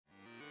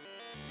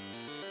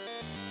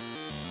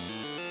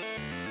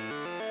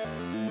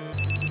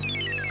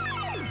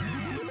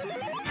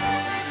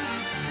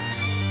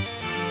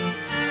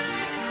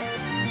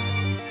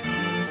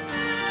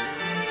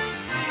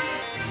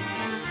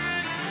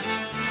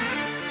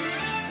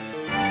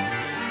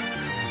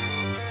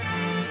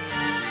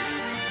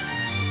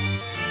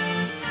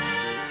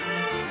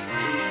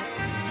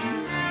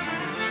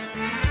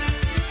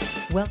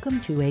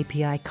Welcome to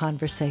API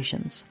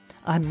Conversations.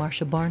 I'm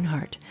Marsha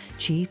Barnhart,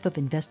 Chief of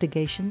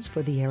Investigations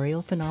for the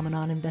Aerial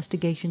Phenomenon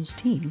Investigations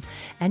Team,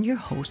 and your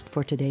host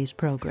for today's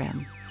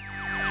program.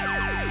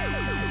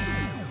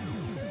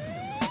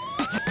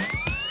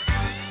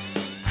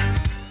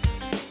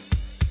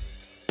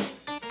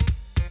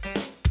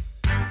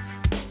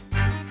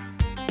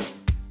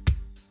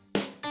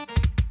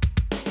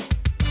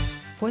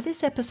 For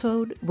this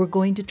episode, we're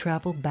going to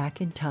travel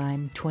back in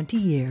time 20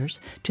 years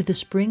to the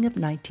spring of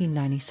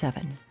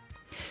 1997.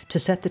 To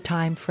set the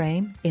time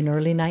frame, in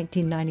early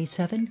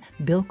 1997,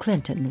 Bill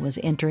Clinton was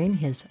entering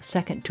his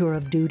second tour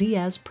of duty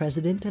as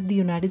President of the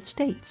United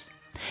States.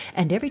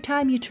 And every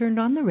time you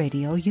turned on the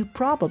radio, you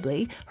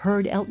probably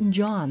heard Elton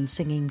John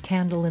singing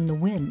Candle in the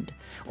Wind,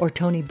 or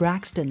Toni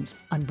Braxton's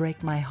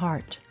Unbreak My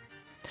Heart.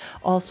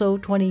 Also,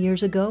 20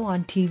 years ago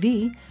on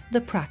TV,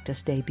 The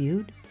Practice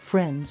debuted.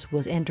 Friends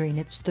was entering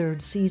its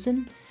third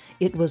season.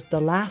 It was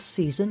the last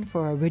season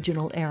for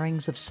original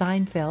airings of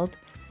Seinfeld,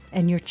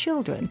 and your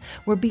children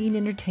were being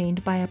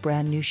entertained by a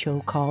brand new show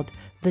called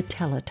The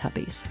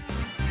Teletubbies.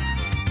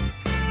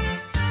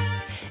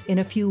 In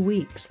a few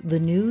weeks, the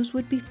news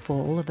would be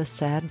full of a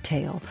sad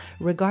tale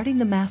regarding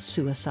the mass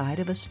suicide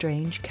of a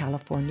strange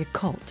California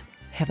cult,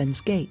 Heaven's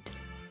Gate.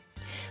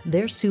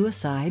 Their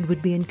suicide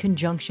would be in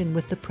conjunction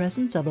with the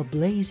presence of a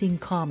blazing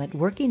comet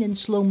working in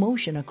slow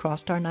motion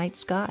across our night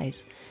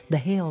skies, the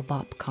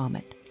Hale-Bopp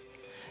comet.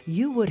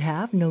 You would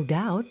have, no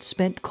doubt,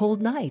 spent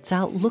cold nights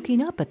out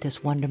looking up at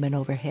this wonderment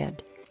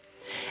overhead.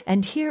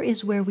 And here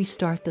is where we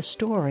start the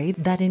story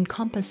that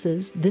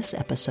encompasses this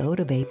episode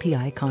of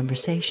API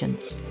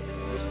Conversations.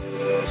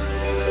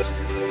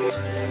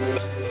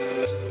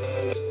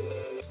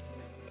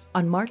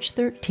 On March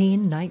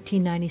 13,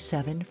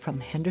 1997, from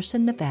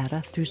Henderson,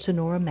 Nevada through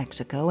Sonora,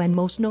 Mexico, and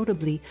most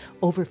notably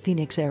over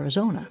Phoenix,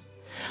 Arizona,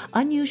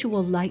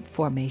 unusual light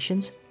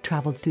formations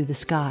traveled through the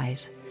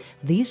skies.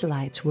 These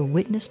lights were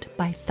witnessed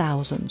by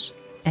thousands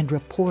and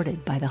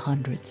reported by the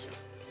hundreds.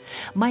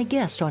 My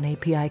guest on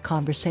API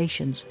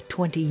Conversations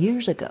 20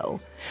 years ago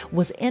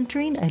was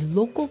entering a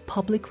local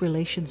public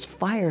relations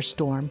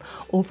firestorm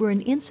over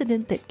an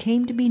incident that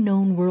came to be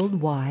known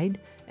worldwide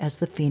as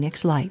the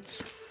Phoenix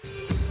Lights.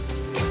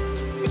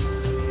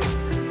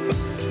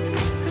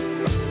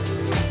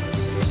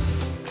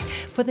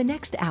 For the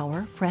next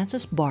hour,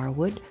 Frances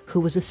Barwood, who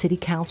was a city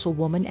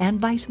councilwoman and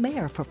vice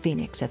mayor for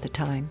Phoenix at the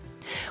time,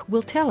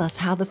 will tell us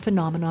how the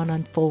phenomenon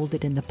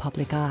unfolded in the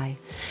public eye.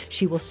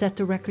 She will set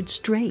the record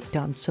straight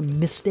on some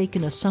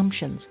mistaken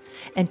assumptions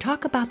and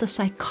talk about the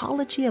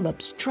psychology of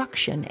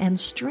obstruction and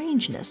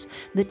strangeness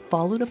that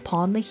followed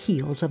upon the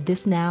heels of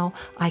this now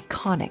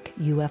iconic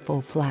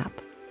UFO flap.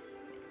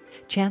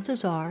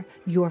 Chances are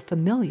you're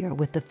familiar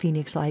with the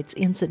Phoenix Lights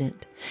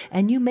incident,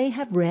 and you may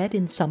have read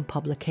in some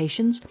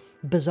publications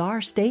bizarre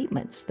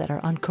statements that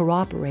are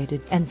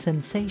uncorroborated and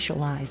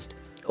sensationalized.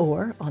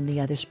 Or, on the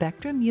other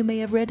spectrum, you may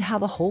have read how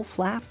the whole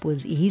flap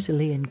was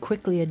easily and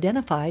quickly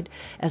identified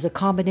as a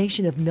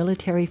combination of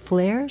military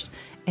flares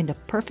and a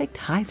perfect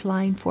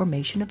high-flying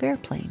formation of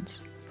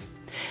airplanes.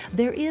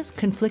 There is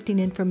conflicting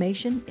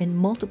information in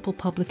multiple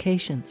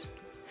publications.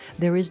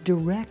 There is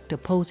direct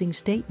opposing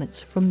statements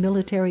from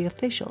military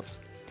officials.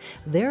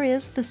 There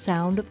is the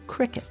sound of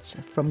crickets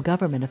from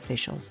government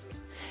officials.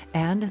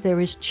 And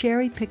there is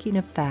cherry-picking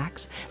of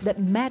facts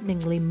that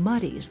maddeningly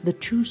muddies the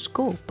true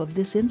scope of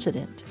this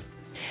incident.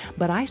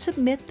 But I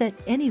submit that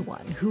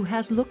anyone who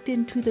has looked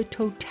into the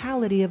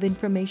totality of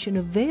information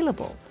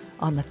available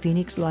on the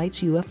Phoenix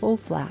Lights UFO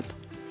flap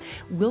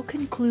will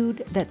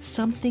conclude that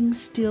something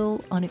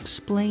still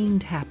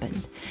unexplained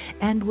happened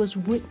and was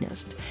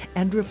witnessed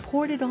and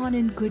reported on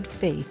in good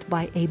faith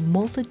by a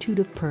multitude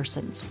of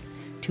persons,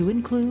 to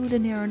include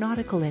an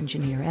aeronautical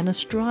engineer, an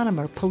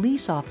astronomer,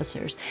 police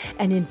officers,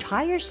 an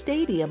entire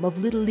stadium of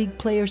Little League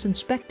players and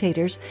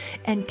spectators,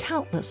 and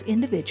countless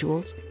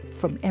individuals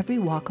from every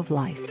walk of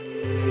life.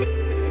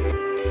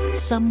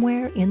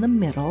 Somewhere in the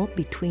middle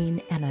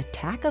between an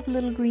attack of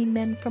little green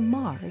men from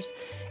Mars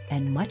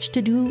and much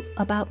to do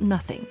about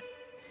nothing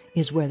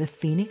is where the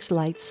Phoenix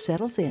Lights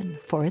settles in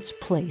for its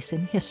place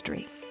in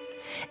history.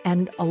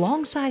 And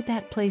alongside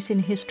that place in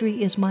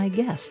history is my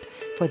guest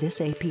for this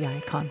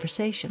API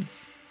Conversations.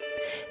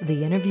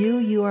 The interview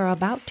you are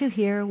about to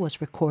hear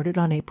was recorded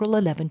on April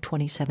 11,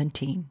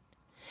 2017.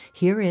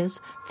 Here is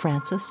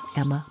Frances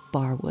Emma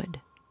Barwood.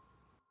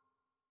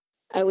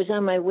 I was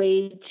on my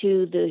way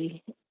to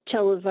the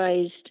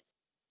televised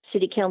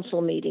city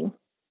council meeting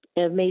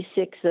of May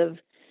 6th of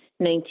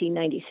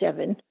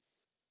 1997.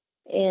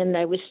 And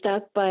I was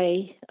stopped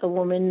by a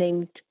woman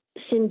named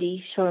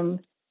Cindy from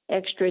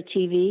Extra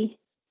TV.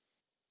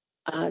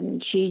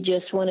 She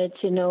just wanted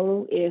to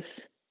know if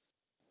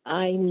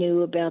I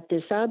knew about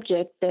this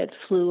object that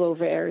flew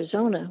over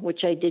Arizona,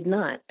 which I did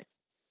not.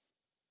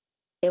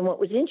 And what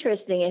was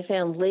interesting, I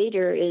found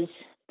later, is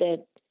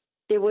that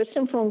there were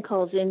some phone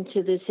calls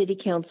into the city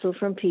council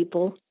from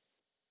people.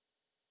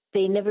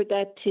 They never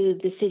got to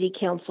the city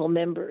council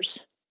members.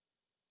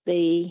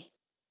 They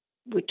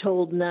were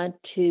told not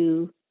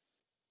to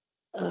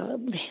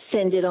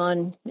send it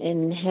on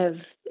and have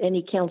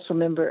any council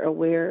member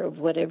aware of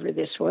whatever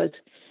this was,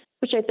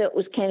 which I thought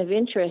was kind of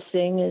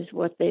interesting, is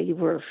what they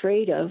were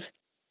afraid of.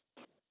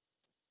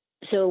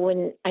 So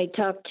when I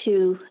talked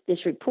to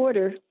this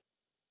reporter,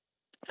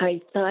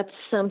 I thought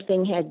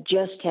something had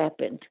just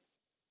happened.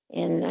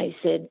 And I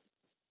said,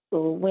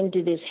 well, when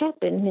did this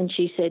happen? And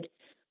she said,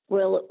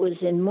 well, it was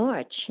in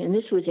March, and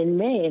this was in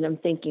May. And I'm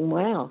thinking,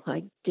 wow,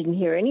 I didn't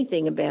hear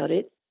anything about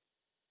it.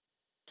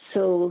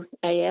 So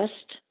I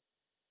asked,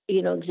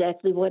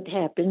 exactly what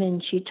happened.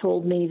 And she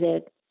told me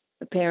that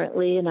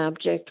apparently an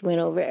object went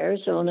over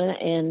Arizona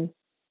and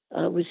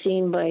was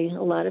seen by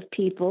a lot of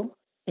people,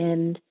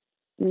 and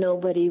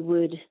nobody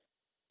would,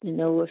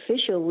 no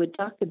official would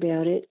talk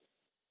about it.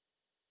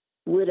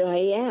 Would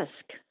I ask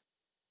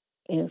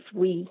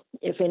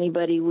if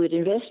anybody would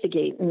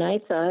investigate? And I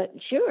thought,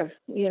 sure,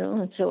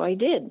 and so I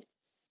did.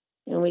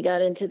 And we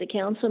got into the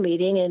council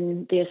meeting,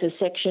 and there's a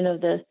section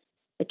of the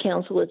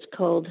council, it's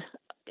called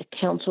a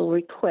council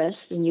request,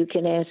 and you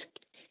can ask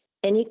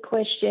any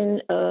question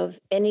of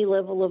any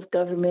level of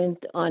government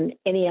on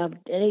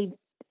any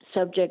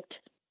subject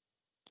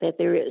that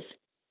there is.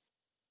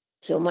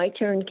 So my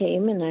turn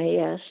came, and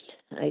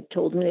I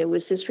told him there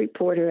was this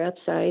reporter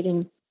outside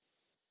and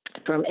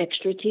from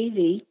Extra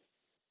TV,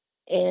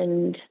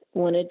 and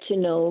wanted to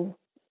know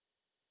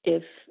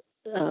if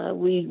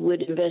we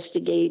would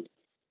investigate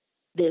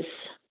this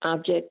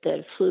object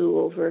that flew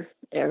over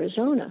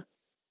Arizona.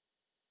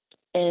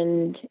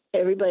 And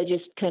everybody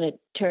just kind of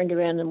turned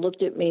around and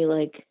looked at me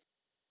like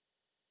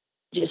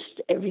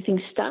just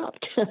everything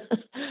stopped.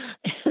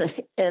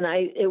 And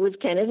it was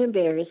kind of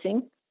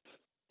embarrassing.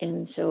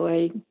 And so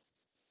I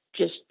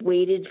just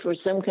waited for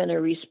some kind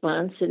of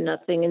response and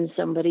nothing. And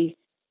somebody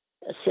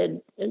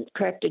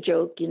cracked a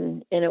joke,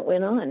 and it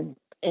went on.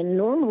 And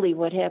normally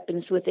what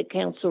happens with a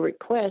council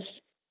request,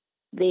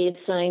 they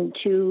assign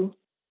 2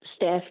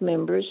 staff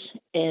members,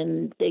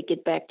 and they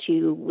get back to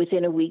you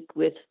within a week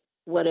with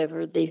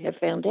whatever they have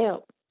found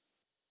out.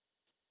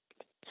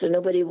 So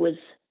nobody was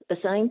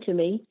assigned to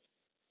me.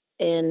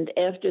 And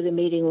after the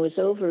meeting was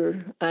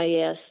over, I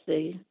asked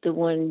the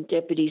one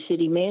deputy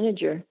city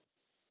manager,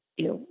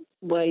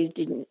 why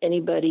didn't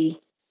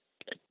anybody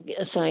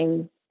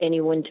assign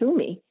anyone to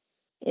me?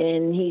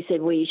 And he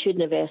said, well, you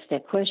shouldn't have asked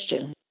that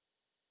question.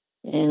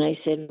 And I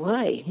said,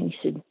 why? He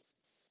said,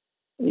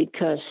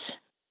 because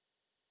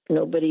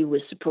nobody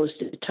was supposed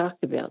to talk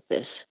about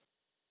this.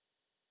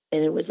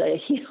 And it was, I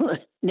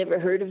never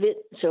heard of it,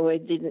 so I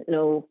didn't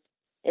know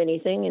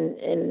anything.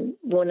 And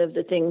one of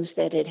the things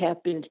that had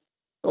happened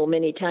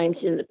many times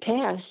in the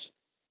past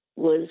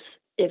was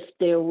if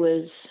there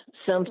was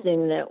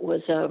something that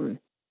was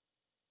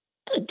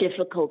a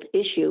difficult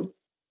issue,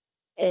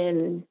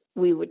 and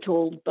we were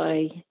told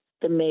by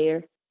the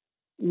mayor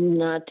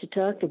not to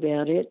talk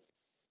about it,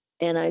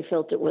 and I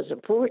felt it was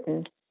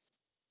important,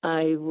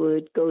 I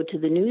would go to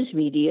the news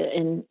media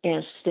and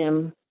ask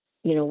them,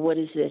 what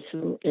is this,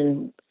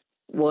 and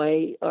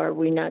why are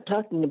we not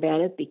talking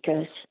about it?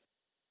 Because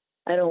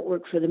I don't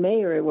work for the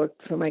mayor, I work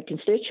for my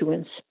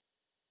constituents.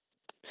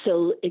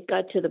 So it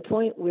got to the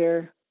point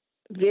where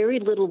very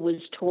little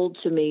was told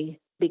to me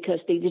because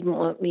they didn't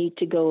want me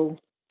to go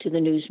to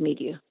the news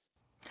media.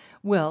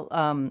 Well,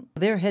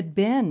 there had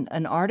been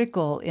an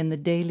article in the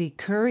Daily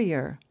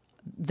Courier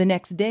the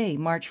next day,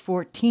 March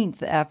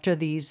 14th, after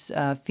these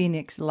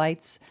Phoenix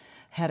lights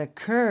had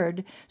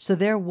occurred. So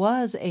there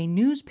was a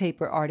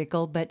newspaper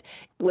article, but...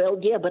 Well,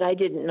 yeah, but I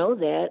didn't know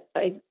that.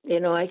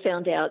 I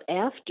found out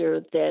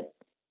after that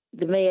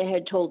the mayor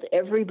had told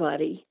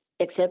everybody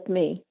except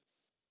me,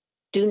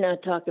 do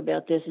not talk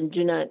about this and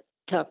do not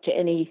talk to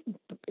any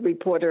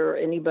reporter or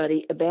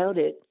anybody about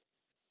it.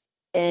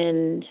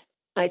 And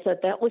I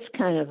thought that was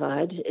kind of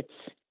odd.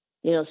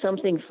 It's,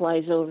 something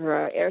flies over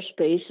our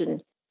airspace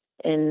and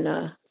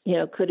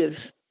could have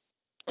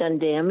done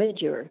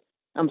damage, or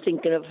I'm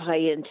thinking of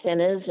high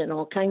antennas and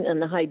all kinds,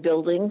 and the high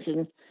buildings.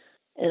 And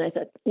I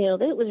thought,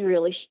 that was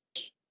really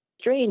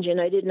strange. And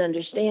I didn't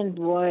understand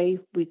why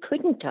we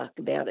couldn't talk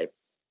about it.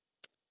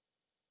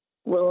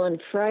 Well, on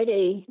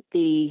Friday,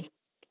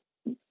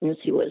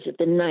 was it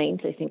the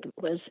 9th? I think it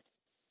was.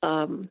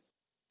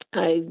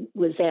 I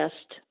was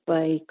asked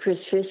by Chris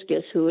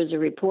Fiscus, who is a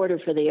reporter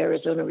for the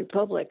Arizona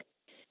Republic,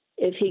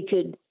 if he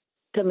could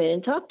come in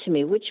and talk to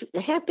me, which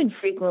happened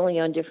frequently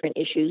on different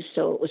issues.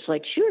 So it was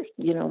like, sure,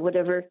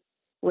 whatever.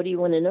 What do you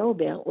want to know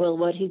about? Well,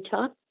 what he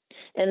talked.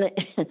 And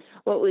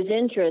what was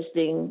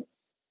interesting,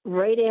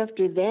 right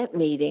after that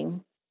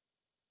meeting,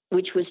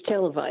 which was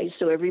televised,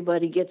 so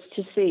everybody gets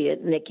to see it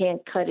and they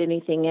can't cut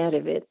anything out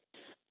of it.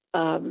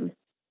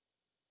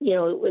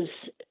 It was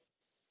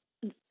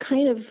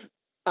kind of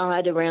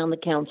odd around the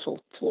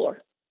council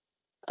floor.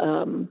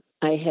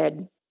 I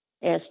had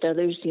asked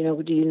others, do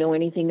you know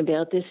anything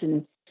about this?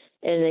 And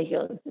they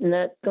go,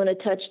 not going to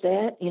touch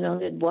that.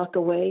 They'd walk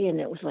away, and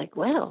it was like,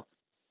 wow,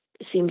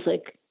 it seems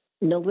like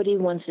nobody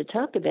wants to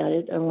talk about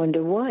it. I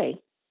wonder why.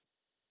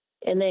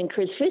 And then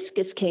Chris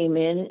Fiscus came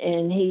in,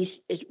 and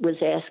he was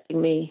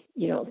asking me,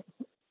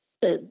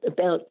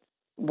 about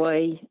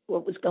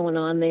what was going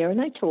on there.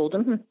 And I told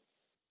him.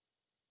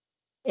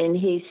 And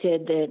he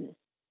said that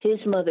his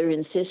mother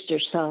and sister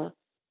saw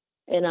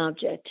an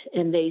object,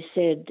 and they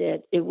said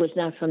that it was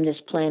not from this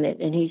planet.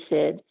 And he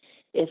said,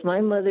 if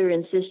my mother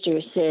and sister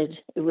said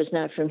it was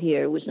not from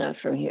here, it was not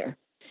from here.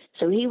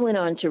 So he went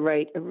on to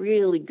write a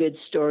really good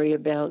story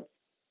about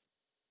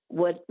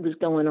what was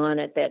going on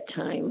at that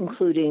time,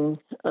 including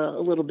a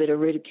little bit of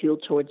ridicule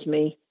towards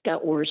me.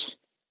 Got worse,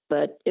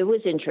 but it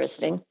was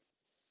interesting.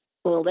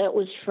 Well, that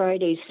was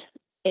Friday's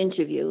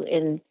interview,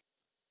 and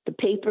the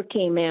paper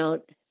came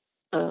out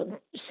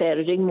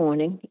Saturday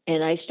morning,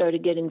 and I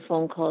started getting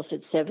phone calls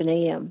at 7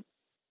 a.m.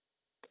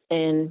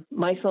 And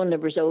my phone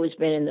number's always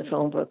been in the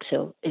phone book,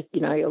 so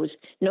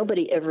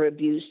nobody ever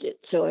abused it,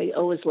 so I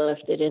always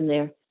left it in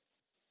there.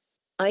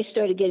 I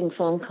started getting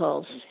phone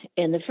calls,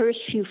 and the first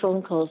few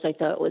phone calls I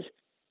thought was,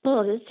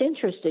 oh, that's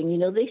interesting.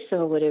 They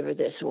saw whatever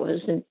this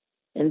was, and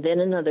then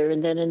another,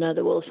 and then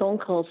another. Well, phone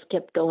calls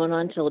kept going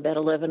on till about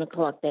 11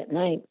 o'clock that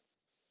night.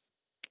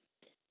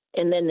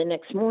 And then the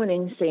next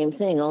morning, same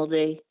thing, all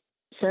day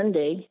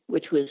Sunday,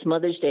 which was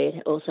Mother's Day.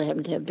 It also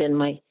happened to have been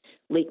my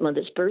late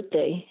mother's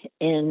birthday.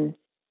 And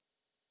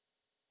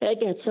I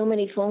got so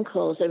many phone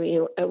calls. I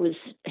mean, I was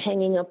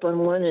hanging up on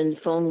one and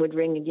the phone would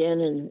ring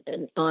again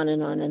and on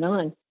and on and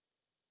on.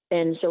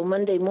 And so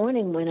Monday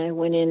morning when I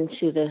went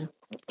into the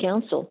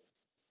council,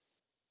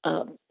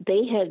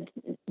 they had,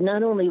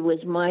 not only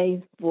was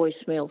my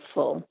voicemail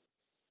full,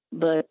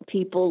 but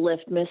people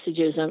left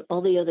messages on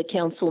all the other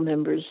council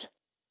members'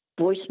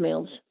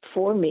 voicemails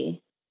for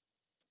me.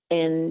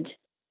 And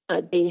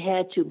they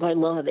had to, by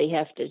law, they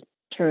have to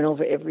turn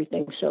over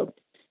everything. So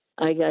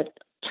I got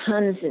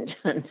tons and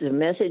tons of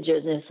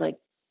messages. And it's like,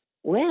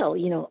 well,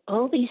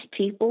 all these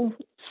people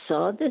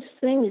saw this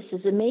thing. This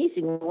is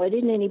amazing. Why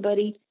didn't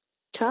anybody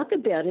talk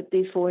about it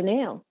before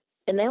now?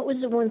 And that was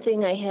the one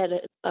thing I had,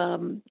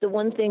 the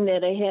one thing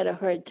that I had a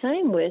hard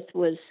time with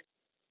was,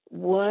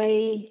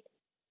 why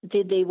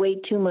did they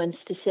wait 2 months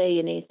to say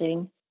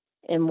anything?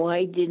 And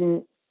why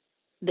didn't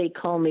they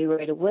call me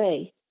right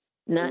away?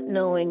 Not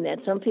knowing that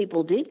some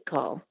people did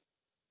call,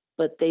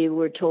 but they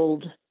were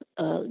told,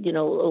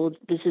 oh,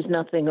 this is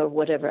nothing or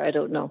whatever. I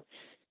don't know.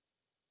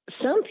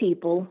 Some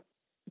people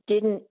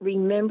didn't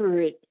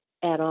remember it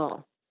at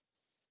all.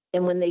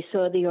 And when they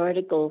saw the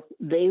article,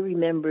 they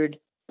remembered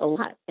a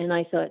lot. And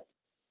I thought,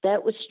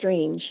 that was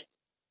strange.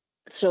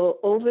 So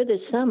over the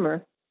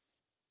summer,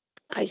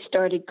 I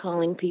started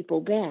calling people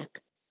back.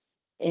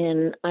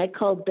 And I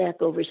called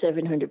back over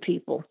 700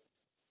 people.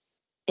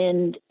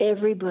 And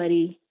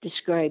everybody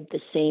described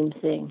the same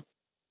thing.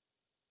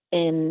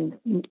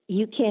 And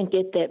you can't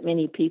get that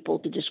many people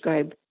to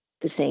describe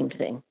the same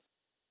thing.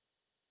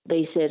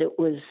 They said it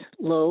was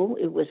low,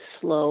 it was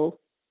slow,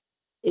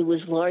 it was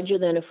larger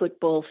than a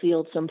football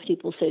field. Some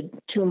people said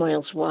 2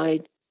 miles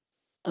wide.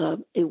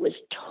 It was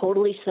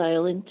totally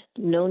silent,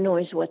 no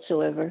noise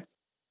whatsoever.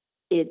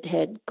 It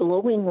had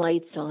glowing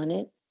lights on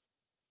it.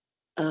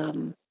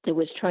 It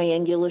was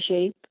triangular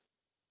shape.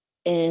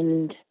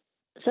 And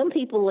some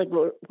people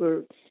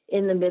were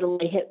in the middle.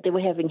 They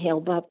were having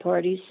Hale-Bopp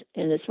parties.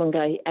 And this one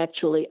guy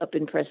actually up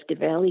in Prescott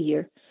Valley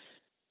here,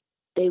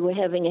 they were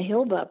having a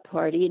Hale-Bopp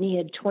party, and he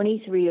had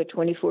 23 or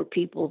 24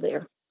 people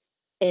there.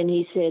 And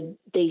he said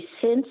they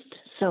sensed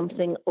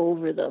something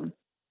over them.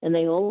 And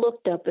they all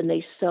looked up and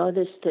they saw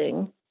this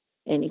thing.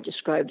 And he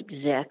described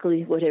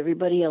exactly what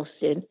everybody else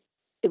did.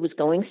 It was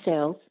going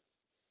south.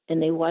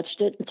 And they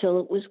watched it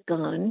until it was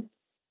gone.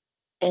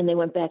 And they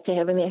went back to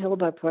having their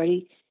Hale-Bopp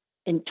party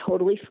and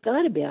totally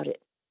forgot about it.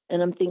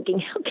 And I'm thinking,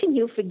 how can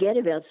you forget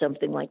about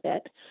something like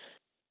that?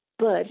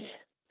 But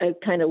I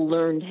kind of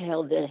learned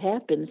how that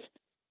happens.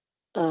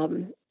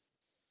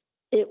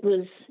 It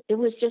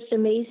was just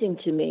amazing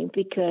to me,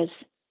 because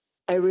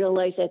I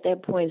realized at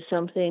that point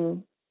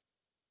something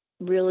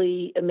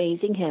really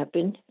amazing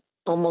happened.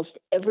 Almost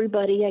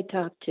everybody I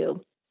talked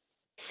to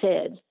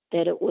said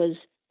that it was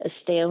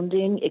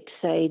astounding,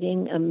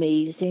 exciting,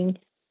 amazing,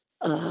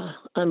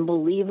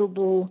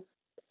 unbelievable.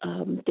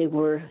 They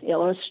were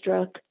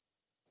awestruck.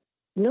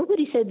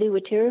 Nobody said they were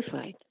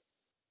terrified.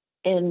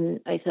 And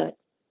I thought,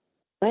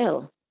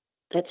 wow,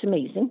 that's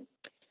amazing.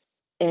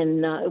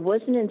 And it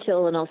wasn't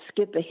until, and I'll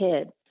skip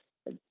ahead,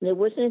 it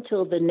wasn't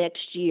until the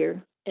next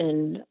year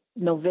in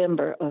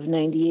November of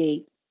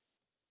 98.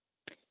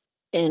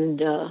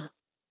 And it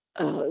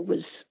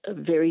was a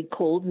very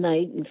cold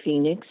night in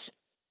Phoenix.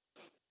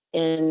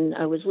 And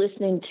I was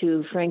listening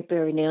to Frank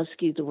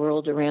Baranowski, The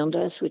World Around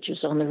Us, which is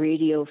on the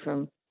radio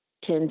from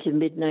 10 to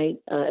midnight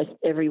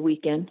every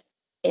weekend.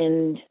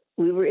 And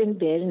we were in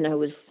bed,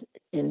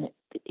 and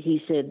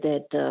he said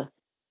that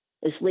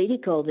this lady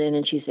called in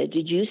and she said,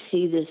 did you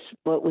see this,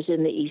 what was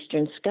in the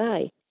eastern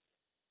sky?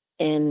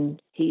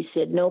 And he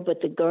said, no,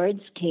 but the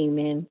guards came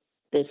in,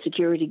 the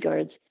security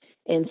guards,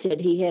 and said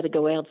he had to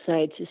go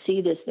outside to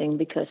see this thing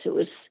because it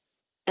was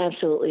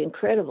absolutely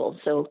incredible.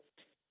 So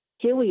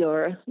here we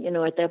are,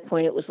 at that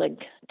point it was like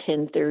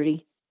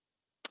 10:30.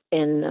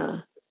 And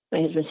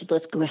my husband said,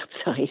 let's go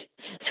outside.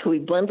 So we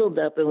bundled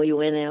up and we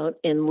went out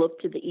and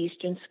looked to the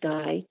eastern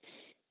sky.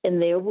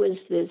 And there was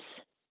this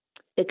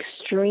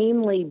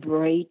extremely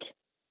bright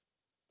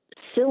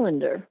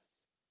cylinder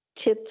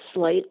tipped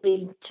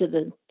slightly to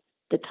the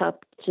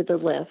top to the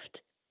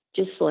left,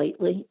 just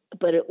slightly,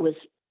 but it was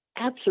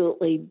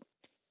absolutely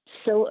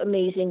so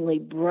amazingly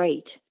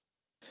bright.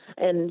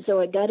 And so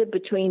I got it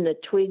between the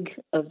twig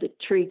of the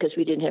tree because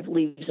we didn't have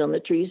leaves on the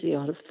trees. They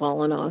all have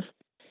fallen off.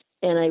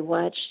 And I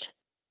watched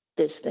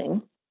this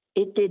thing.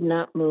 It did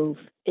not move.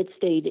 It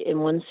stayed in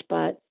one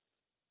spot.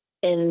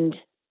 And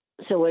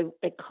so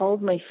I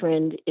called my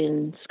friend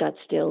in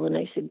Scottsdale and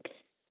I said,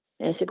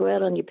 go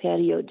out on your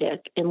patio deck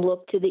and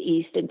look to the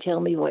east and tell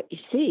me what you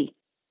see.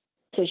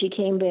 So she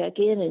came back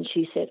in and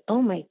she said,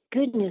 oh my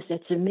goodness,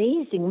 that's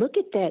amazing. Look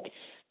at that.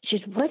 She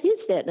said, what is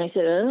that? And I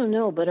said, I don't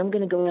know, but I'm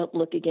going to go out and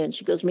look again.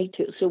 She goes, me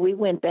too. So we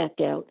went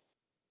back out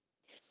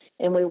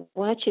and we're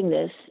watching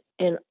this.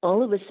 And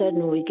all of a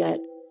sudden we got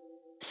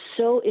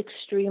so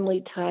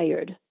extremely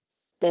tired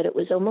that it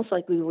was almost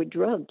like we were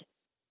drugged.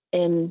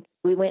 And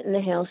we went in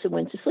the house and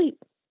went to sleep.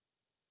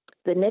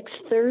 The next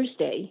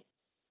Thursday,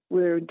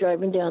 we're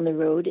driving down the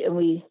road and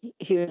we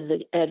hear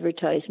the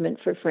advertisement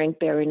for Frank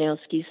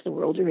Baranowski's The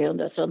World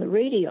Around Us on the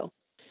radio.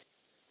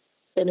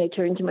 And I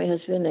turned to my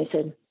husband and I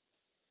said,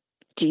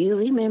 do you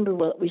remember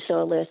what we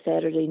saw last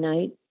Saturday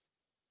night?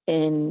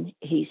 And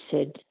he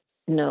said,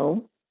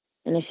 no.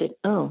 And I said,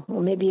 oh,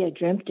 well, maybe I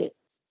dreamt it.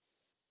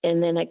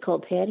 And then I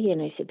called Patty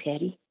and I said,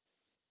 Patty,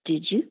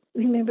 did you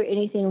remember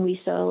anything we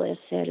saw last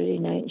Saturday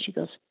night? And she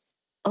goes,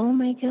 oh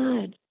my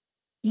God,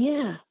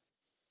 yeah.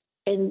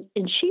 And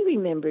she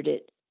remembered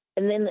it.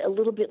 And then a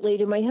little bit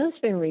later, my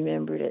husband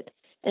remembered it.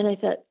 And I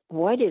thought,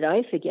 why did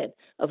I forget?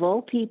 Of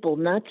all people,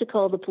 not to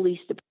call the police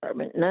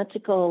department, not to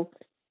call,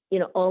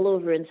 all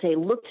over and say,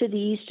 look to the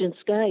eastern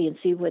sky and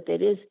see what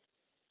that is.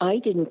 I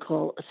didn't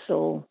call a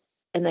soul.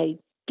 And I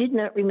did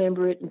not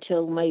remember it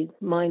until my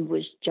mind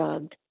was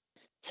jogged.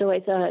 So I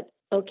thought,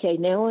 okay,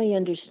 now I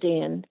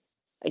understand,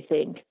 I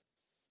think,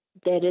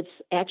 that it's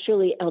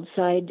actually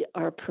outside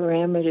our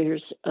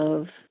parameters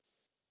of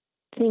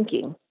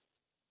thinking.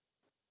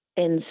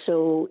 And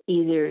so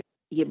either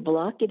you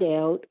block it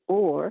out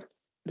or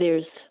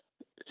there's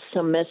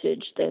some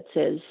message that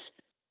says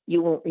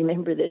you won't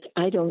remember this.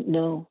 I don't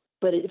know.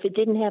 But if it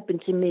didn't happen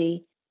to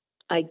me,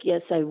 I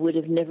guess I would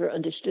have never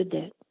understood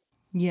that.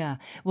 Yeah.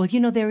 Well,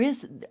 there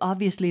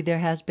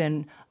has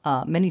been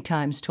many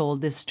times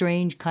told this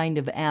strange kind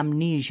of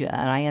amnesia,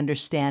 and I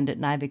understand it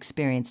and I've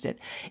experienced it,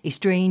 a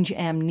strange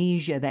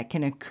amnesia that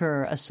can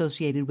occur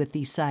associated with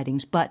these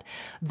sightings. But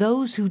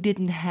those who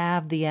didn't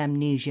have the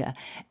amnesia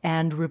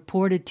and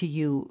reported to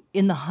you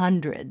in the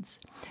hundreds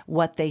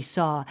what they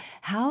saw,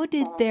 how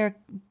did there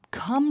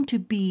come to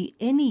be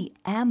any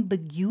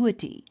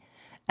ambiguity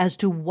as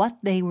to what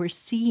they were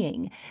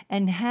seeing,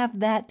 and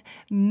have that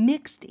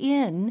mixed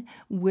in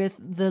with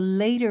the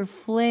later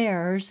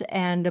flares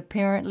and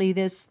apparently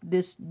this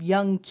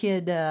young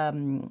kid,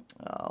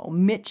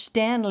 Mitch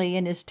Stanley,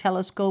 in his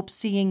telescope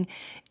seeing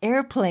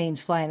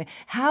airplanes flying?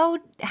 How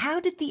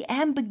did the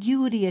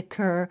ambiguity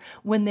occur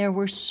when there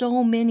were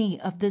so many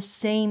of the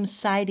same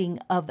sighting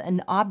of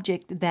an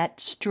object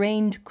that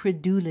strained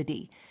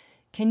credulity?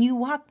 Can you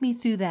walk me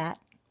through that?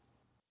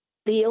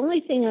 The only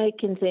thing I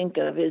can think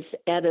of is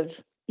out of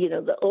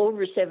the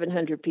over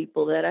 700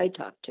 people that I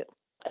talked to.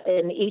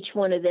 And each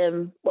one of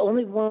them,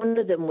 only one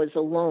of them was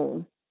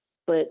alone,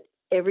 but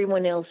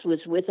everyone else was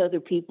with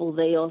other people.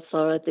 They all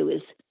saw it. There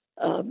was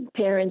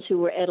parents who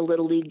were at a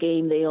Little League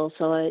game. They all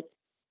saw it,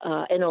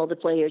 and all the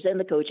players and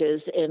the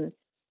coaches and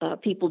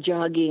people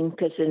jogging,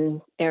 because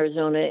in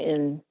Arizona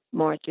in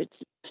March, it's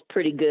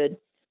pretty good.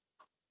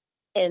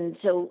 And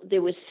so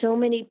there was so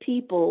many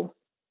people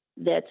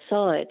that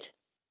saw it.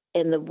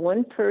 And the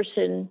one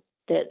person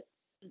that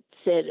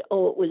said,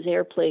 oh, it was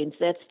airplanes,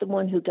 that's the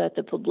one who got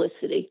the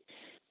publicity.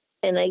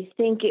 And I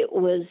think it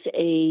was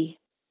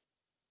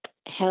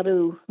how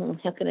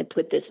can I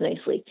put this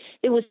nicely?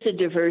 It was a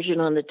diversion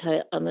on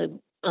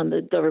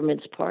the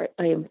government's part.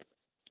 I am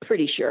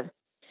pretty sure.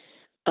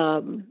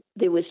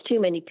 There was too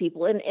many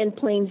people, and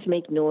planes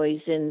make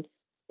noise,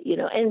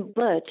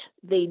 but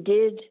they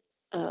did,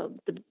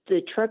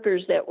 the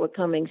truckers that were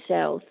coming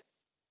south,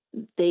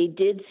 they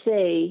did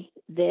say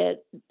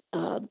that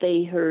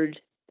they heard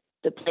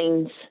the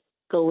planes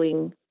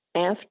going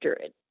after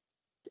it.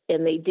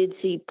 And they did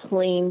see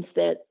planes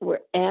that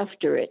were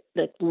after it,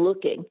 that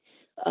looking.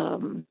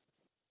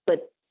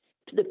 But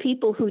the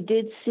people who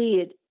did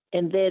see it,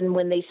 and then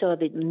when they saw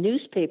the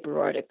newspaper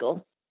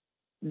article,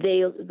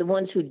 the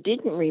ones who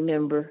didn't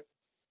remember,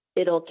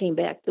 it all came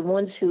back. The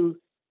ones who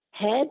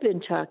had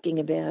been talking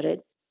about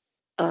it,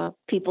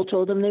 people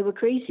told them they were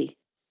crazy.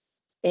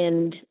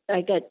 And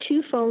I got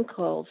 2 phone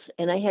calls,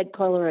 and I had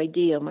caller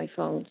ID on my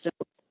phone, so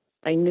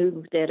I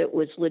knew that it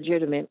was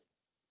legitimate.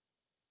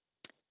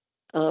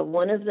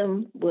 One of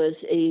them was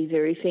a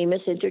very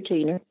famous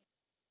entertainer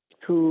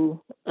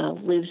who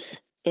lives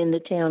in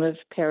the town of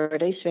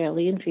Paradise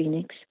Valley in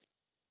Phoenix.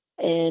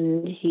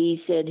 And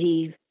he said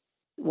he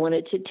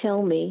wanted to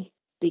tell me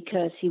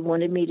because he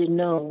wanted me to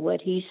know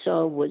what he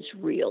saw was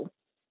real.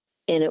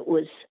 And it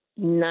was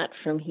not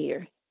from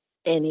here.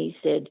 And he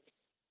said,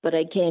 but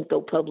I can't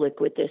go public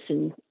with this,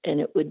 and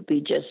it would be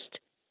just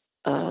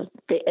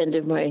the end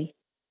of my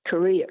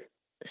career.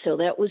 So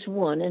that was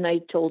one, and I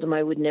told him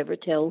I would never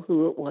tell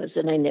who it was,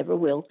 and I never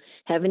will.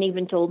 Haven't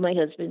even told my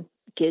husband,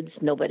 kids,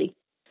 nobody.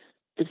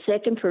 The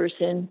second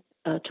person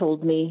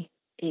told me,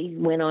 he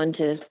went on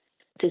to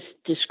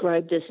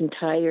describe this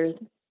entire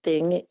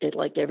thing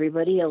like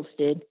everybody else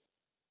did.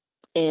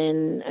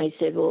 And I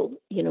said, well,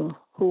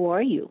 who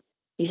are you?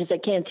 He says, I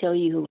can't tell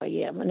you who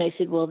I am. And I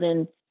said, well,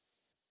 then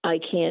I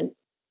can't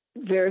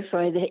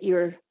verify that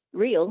you're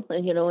real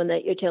and, and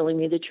that you're telling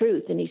me the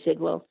truth. And he said,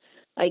 well,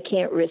 I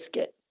can't risk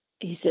it.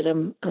 He said,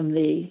 I'm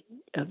the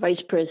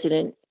vice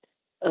president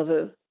of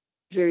a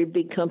very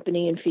big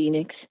company in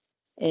Phoenix.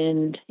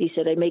 And he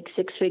said, I make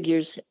six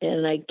figures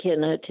and I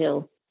cannot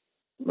tell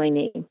my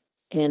name.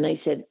 And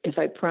I said, if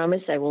I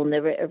promise I will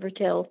never, ever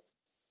tell,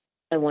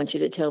 I want you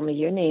to tell me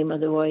your name.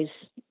 Otherwise,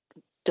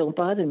 don't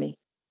bother me.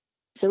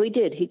 So he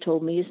did. He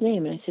told me his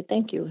name. And I said,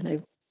 thank you.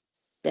 And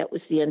that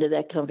was the end of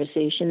that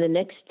conversation. The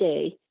next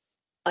day,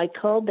 I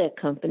called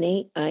that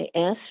company. I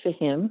asked for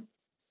him,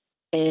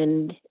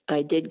 and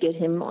I did get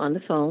him on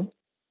the phone.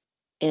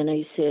 And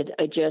I said,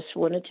 I just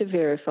wanted to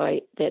verify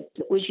that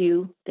it was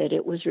you, that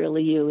it was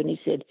really you. And he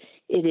said,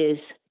 it is.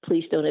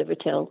 Please don't ever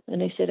tell.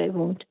 And I said, I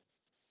won't.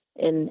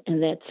 And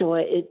that's so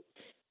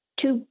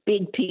two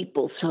big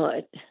people saw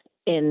it,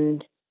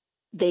 and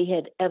they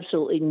had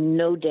absolutely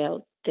no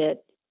doubt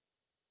that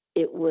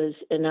it was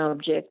an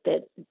object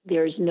that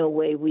there's no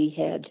way we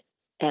had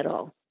at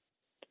all.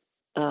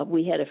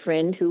 We had a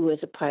friend who was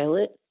a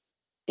pilot,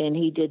 and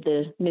he did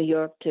the New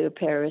York to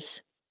Paris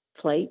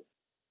flight.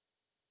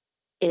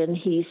 And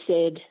he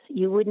said,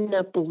 you would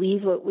not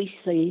believe what we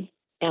see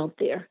out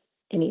there.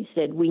 And he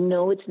said, we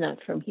know it's not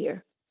from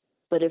here,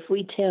 but if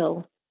we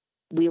tell,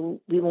 we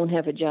won't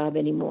have a job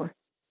anymore.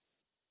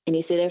 And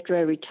he said, after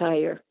I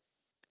retire,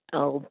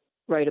 I'll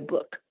write a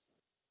book.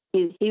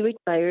 He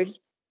retired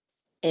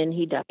and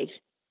he died.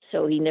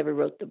 So he never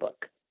wrote the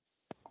book.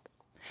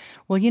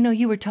 Well,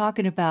 you were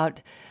talking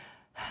about,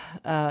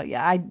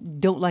 I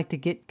don't like to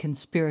get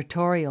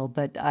conspiratorial,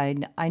 but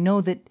I know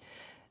that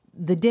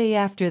the day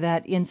after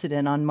that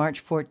incident on March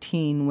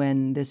 14,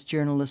 when this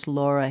journalist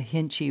Laura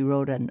Hinchy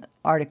wrote an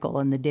article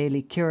in the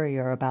Daily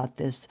Courier about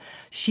this,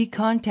 she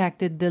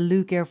contacted the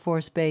Luke Air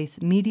Force Base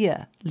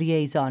media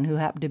liaison, who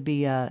happened to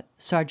be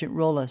Sergeant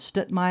Rolla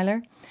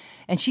Stuttmeiler,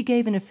 and she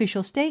gave an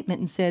official statement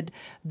and said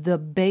the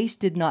base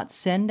did not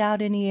send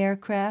out any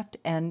aircraft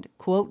and,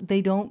 quote,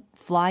 they don't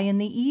fly in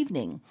the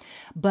evening.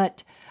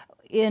 But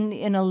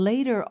in a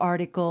later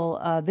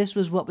article, this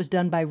was what was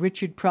done by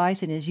Richard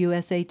Price in his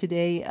USA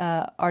Today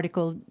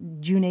article,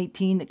 June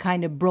 18, that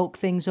kind of broke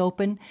things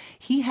open.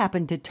 He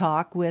happened to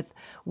talk with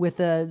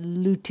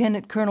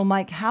Lieutenant Colonel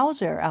Mike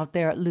Hauser out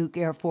there at Luke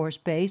Air Force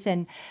Base,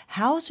 and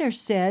Hauser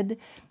said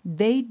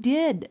they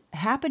did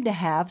happen to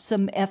have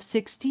some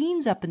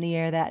F-16s up in the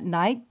air that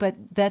night, but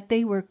that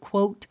they were,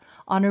 quote,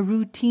 on a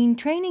routine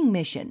training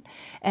mission.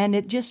 And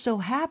it just so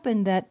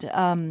happened that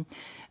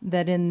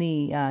that in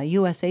the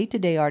USA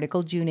Today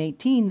article, June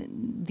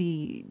 18,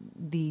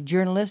 the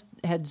journalist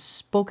had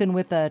spoken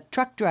with a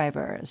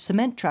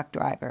cement truck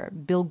driver,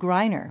 Bill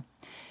Greiner,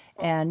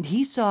 and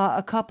he saw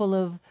a couple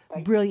of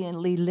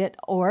brilliantly lit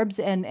orbs,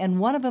 and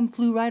one of them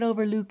flew right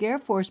over Luke Air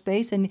Force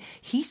Base, and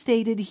he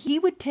stated he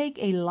would take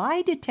a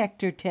lie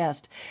detector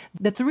test.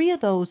 The three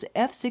of those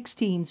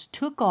F-16s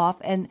took off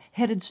and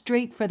headed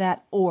straight for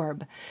that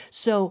orb.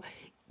 So,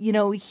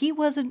 he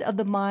wasn't of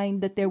the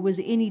mind that there was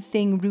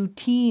anything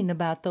routine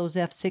about those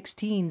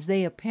F-16s.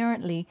 They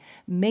apparently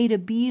made a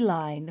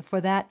beeline for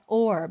that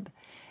orb.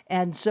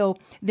 And so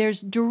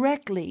there's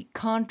directly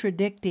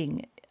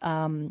contradicting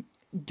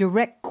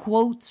direct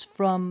quotes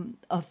from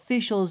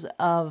officials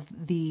of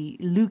the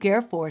Luke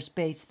Air Force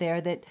Base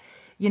there that,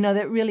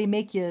 that really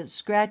make you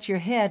scratch your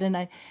head.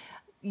 And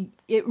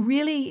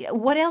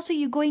what else are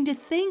you going to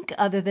think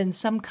other than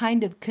some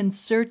kind of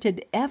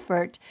concerted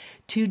effort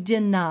to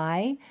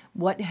deny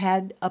what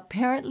had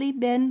apparently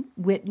been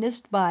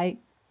witnessed by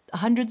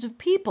hundreds of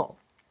people?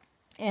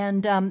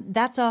 And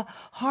that's a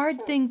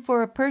hard thing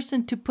for a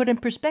person to put in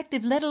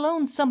perspective, let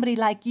alone somebody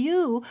like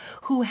you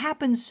who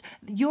happens,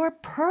 your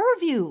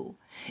purview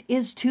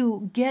is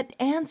to get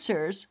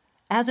answers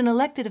as an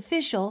elected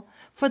official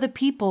for the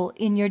people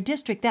in your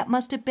district. That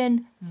must have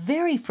been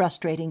very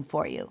frustrating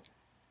for you.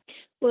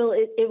 Well,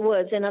 it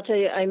was. And I'll tell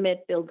you, I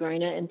met Bill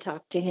Greiner and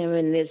talked to him,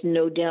 and there's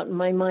no doubt in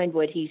my mind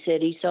what he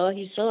said he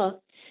saw.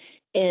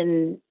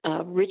 And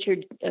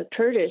Richard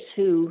Curtis,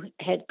 who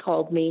had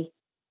called me,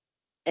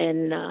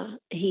 and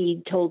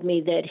he told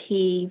me that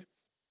he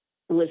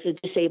was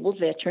a disabled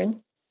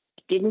veteran,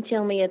 didn't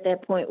tell me at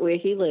that point where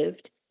he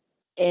lived.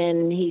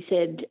 And he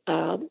said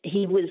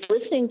he was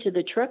listening to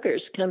the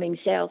truckers coming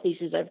south. He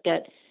says, I've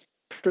got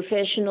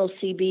professional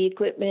CB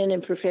equipment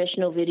and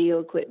professional video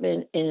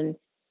equipment. And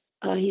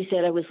he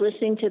said, I was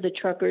listening to the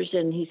truckers,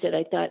 and he said,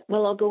 I thought,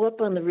 well, I'll go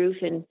up on the roof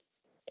and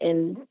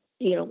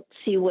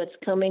see what's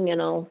coming,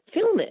 and I'll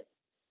film it.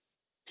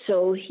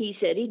 So he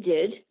said he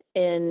did,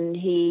 and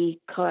he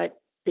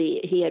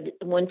had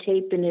one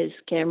tape in his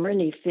camera,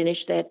 and he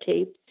finished that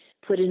tape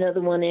put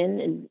another one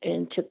in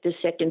and took the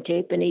second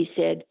tape, and he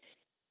said,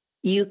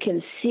 you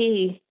can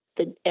see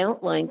the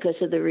outline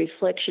because of the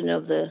reflection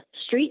of the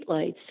street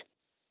lights.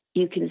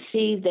 You can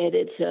see that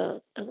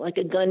it's like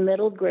a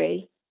gunmetal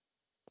gray,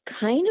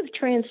 kind of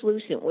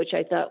translucent, which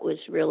I thought was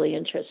really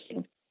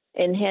interesting,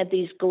 and had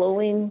these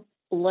glowing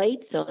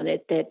lights on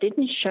it that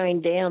didn't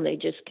shine down. They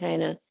just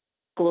kind of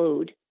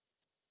glowed.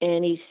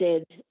 And he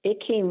said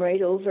it came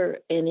right over,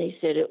 and he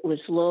said it was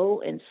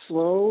low and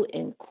slow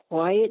and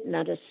quiet,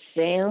 not a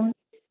sound.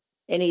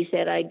 And he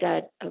said I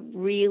got a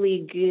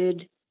really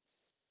good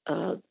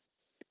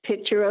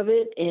picture of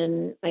it.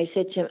 And I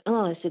said to him,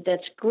 I said,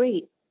 that's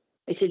great.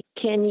 I said,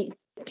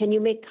 can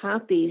you make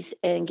copies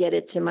and get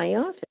it to my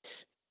office?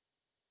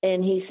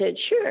 And he said,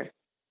 sure.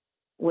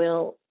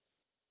 Well,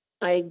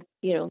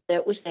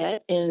 that was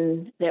that.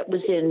 And that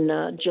was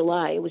in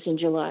July. It was in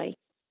July.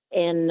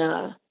 And,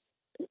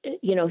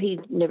 he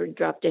never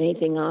dropped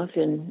anything off.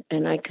 And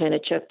I kind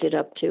of chucked it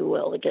up to,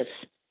 well, I guess,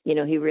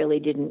 he really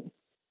didn't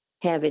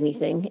have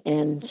anything.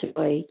 And so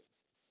I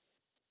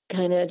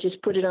kind of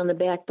just put it on the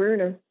back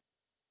burner.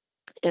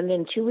 And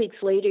then 2 weeks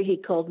later, he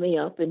called me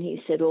up and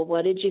he said, well,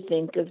 what did you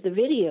think of the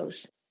videos?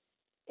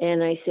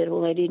 And I said,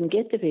 well, I didn't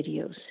get the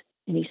videos.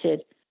 And he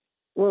said,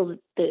 well,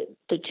 the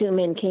two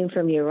men came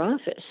from your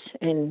office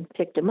and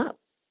picked them up.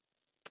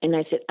 And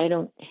I said, I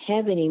don't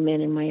have any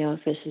men in my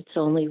office. It's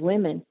only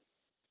women.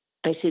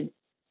 I said,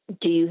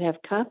 do you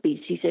have copies?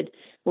 He said,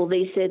 well,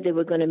 they said they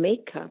were going to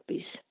make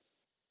copies.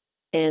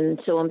 And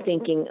so I'm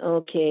thinking,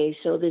 okay,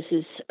 so this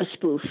is a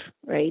spoof,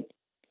 right?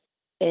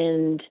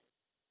 And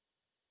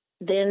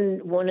then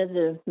one of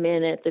the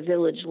men at the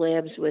Village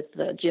Labs with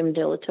Jim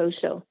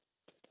Delatoso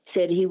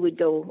said he would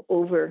go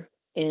over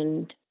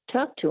and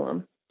talk to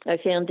him. I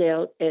found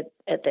out at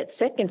that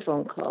second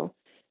phone call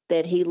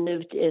that he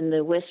lived in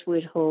the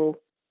Westwood Ho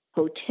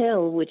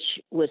Hotel, which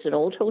was an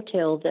old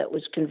hotel that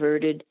was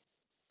converted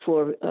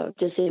for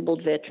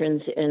disabled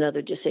veterans and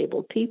other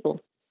disabled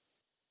people.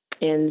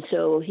 And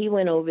so he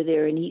went over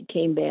there and he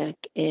came back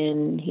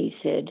and he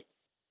said,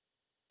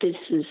 this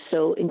is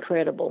so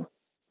incredible.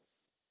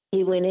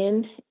 He went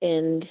in,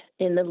 and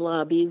in the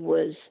lobby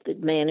was the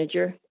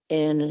manager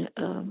and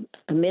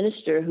a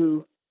minister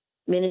who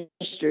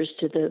ministers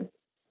to the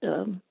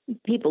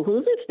people who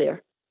live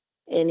there.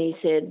 And he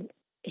said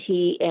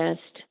he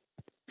asked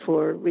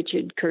for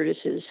Richard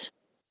Curtis's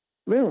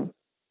room,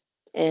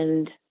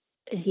 and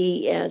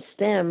he asked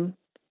them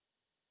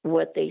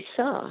what they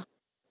saw.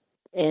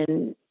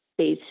 And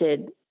they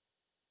said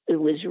it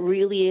was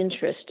really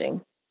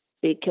interesting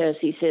because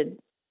he said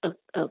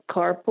a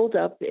car pulled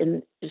up,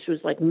 and this was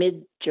like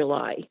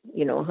mid-July,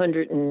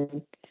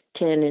 110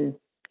 in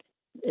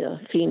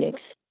Phoenix.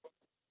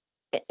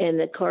 And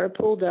the car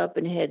pulled up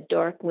and had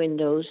dark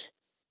windows,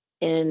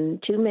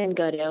 and two men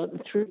got out in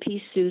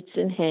three-piece suits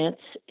and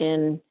hats,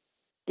 and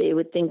they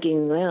were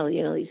thinking, well,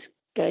 these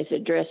guys are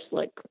dressed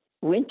like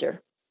winter.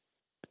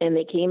 And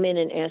they came in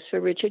and asked for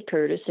Richard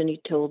Curtis, and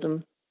he told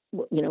them,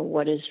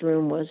 what his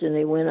room was, and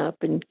they went up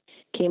and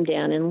came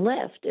down and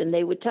left. And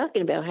they were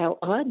talking about how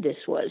odd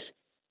this was.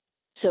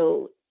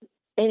 So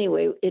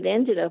anyway, it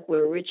ended up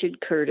where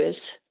Richard Curtis,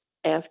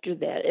 after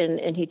that,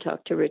 and he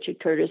talked to Richard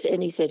Curtis,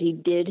 and he said he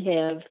did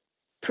have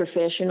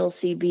professional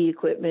CB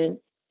equipment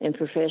and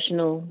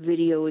professional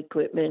video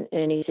equipment,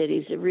 and he said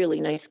he's a really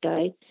nice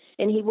guy.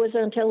 And he was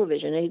on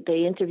television.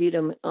 They interviewed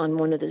him on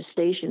one of the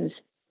stations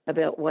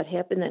about what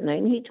happened that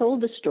night, and he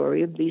told the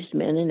story of these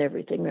men and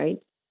everything, right?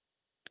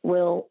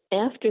 Well,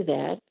 after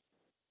that,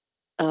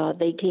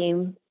 they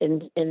came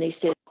and they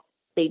said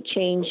they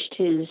changed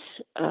his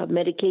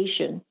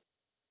medication,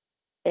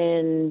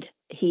 and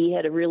he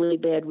had a really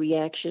bad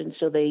reaction,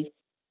 so they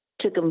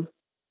took him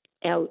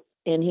out,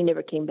 and he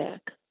never came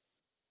back.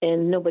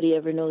 And nobody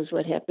ever knows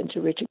what happened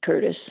to Richard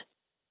Curtis.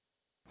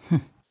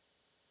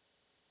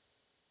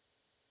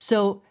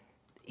 So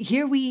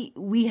here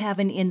we have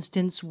an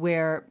instance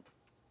where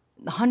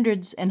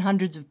hundreds and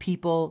hundreds of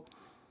people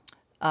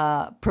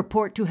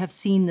purport to have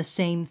seen the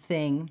same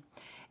thing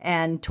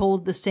and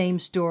told the same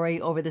story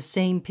over the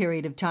same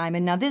period of time.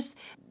 And now this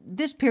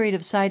period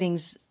of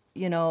sightings,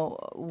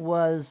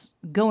 was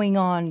going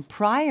on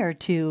prior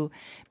to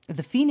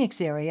the Phoenix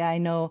area. I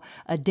know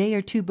a day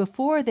or two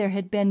before there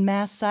had been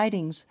mass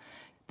sightings,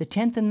 the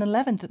 10th and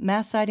 11th,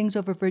 mass sightings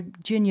over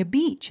Virginia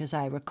Beach, as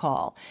I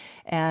recall.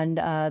 And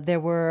there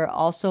were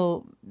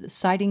also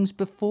sightings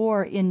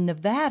before in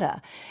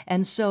Nevada.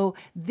 And so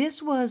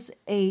this was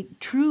a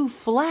true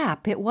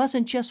flap. It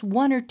wasn't just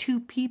one or two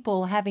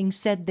people having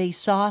said they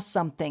saw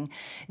something.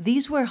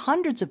 These were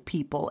hundreds of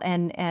people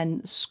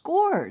and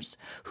scores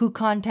who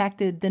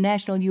contacted the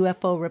National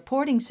UFO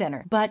Reporting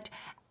Center. But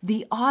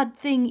the odd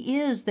thing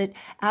is that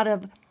out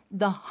of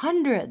the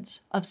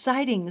hundreds of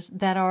sightings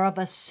that are of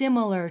a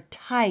similar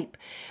type,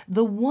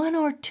 the one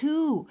or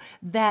two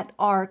that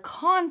are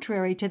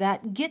contrary to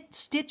that get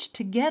stitched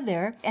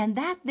together, and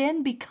that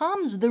then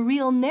becomes the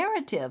real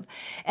narrative.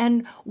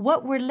 And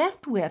what we're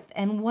left with,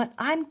 and what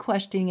I'm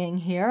questioning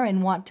here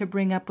and want to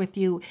bring up with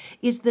you,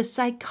 is the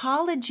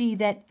psychology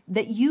that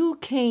you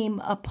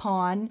came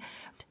upon.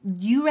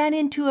 You ran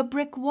into a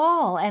brick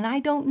wall, and I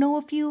don't know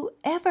if you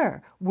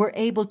ever were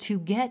able to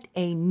get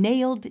a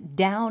nailed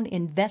down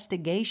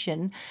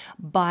investigation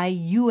by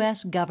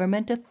U.S.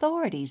 government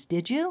authorities,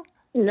 did you?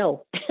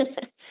 No.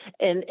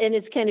 and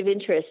it's kind of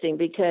interesting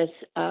because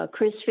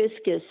Chris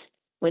Fiscus,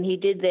 when he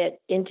did that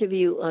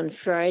interview on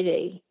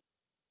Friday,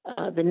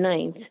 the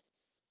 9th,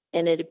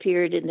 and it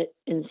appeared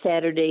in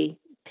Saturday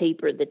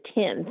paper, the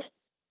 10th,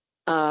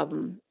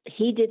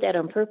 he did that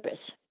on purpose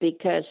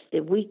because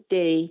the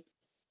weekday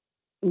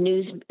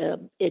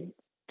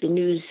the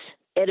news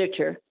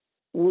editor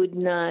would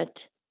not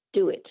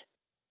do it.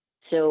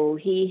 So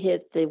he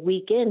hit the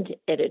weekend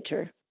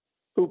editor,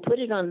 who put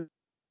it on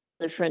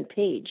the front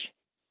page.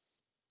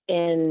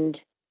 And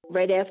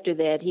right after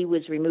that, he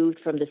was removed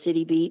from the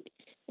city beat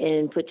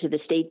and put to the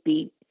state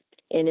beat.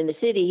 And in the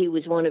city, he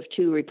was one of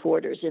two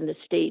reporters. In the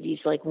state,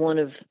 he's like one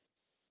of,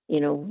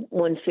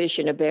 one fish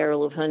in a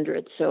barrel of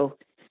hundreds. So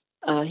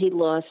he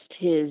lost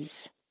his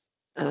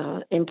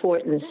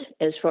importance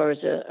as far as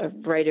a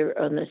writer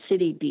on the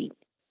city beat.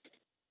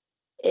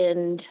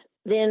 And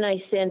then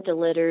I sent a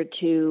letter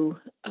to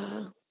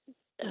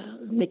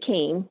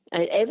McCain.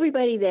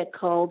 Everybody that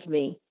called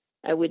me,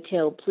 I would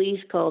tell, please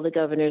call the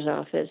governor's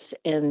office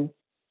and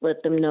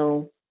let them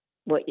know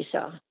what you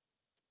saw.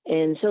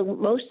 And so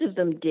most of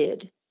them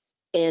did.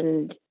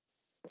 And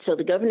so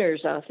the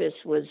governor's office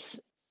was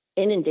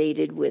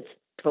inundated with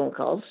phone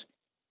calls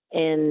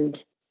and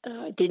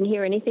didn't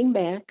hear anything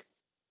back.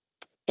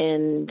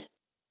 And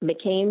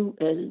McCain,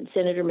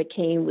 Senator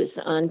McCain, was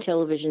on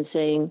television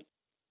saying,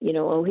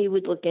 he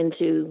would look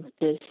into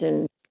this.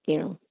 And,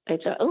 I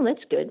thought, oh,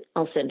 that's good.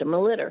 I'll send him a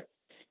letter.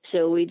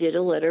 So we did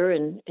a letter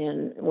and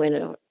went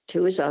out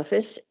to his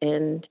office,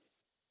 and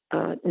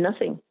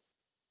nothing.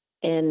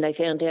 And I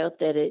found out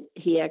that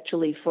he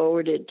actually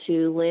forwarded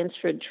to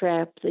Lansford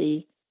Trapp,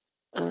 the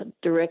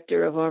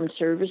director of armed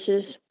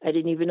services. I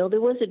didn't even know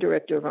there was a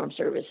director of armed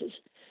services.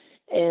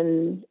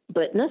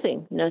 But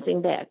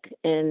nothing back.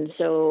 And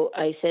so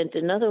I sent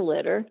another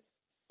letter,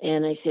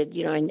 and I said,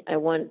 I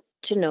want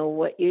to know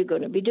what you're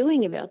going to be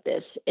doing about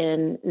this,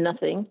 and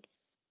nothing.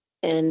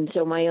 And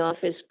so my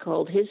office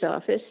called his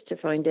office to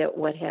find out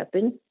what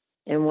happened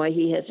and why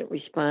he hasn't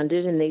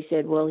responded. And they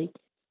said, well,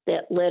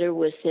 that letter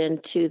was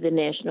sent to the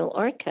National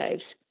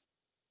Archives.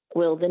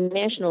 Well, the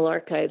National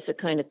Archives are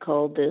kind of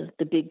called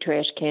the big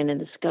trash can in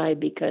the sky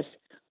because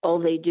all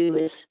they do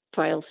is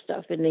file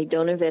stuff, and they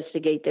don't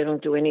investigate. They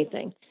don't do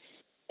anything.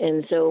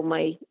 And so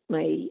my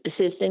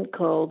assistant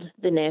called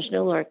the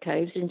National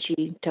Archives, and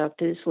she talked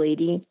to this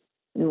lady,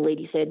 and the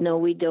lady said, no,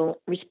 we don't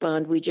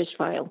respond. We just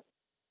file.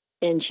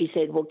 And she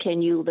said, well,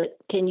 can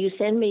you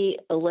send me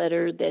a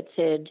letter that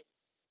said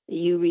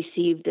you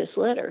received this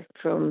letter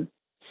from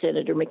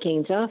Senator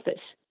McCain's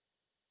office?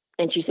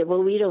 And she said,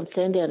 well, we don't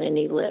send out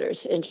any letters.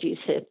 And she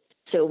said,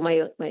 so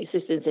my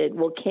assistant said,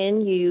 well,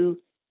 can you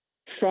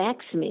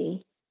fax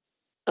me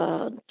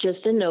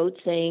just a note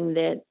saying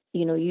that,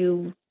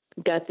 you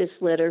got this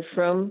letter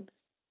from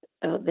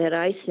that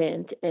I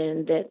sent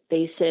and that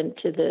they sent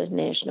to the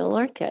National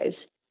Archives.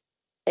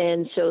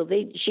 And so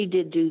she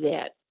did do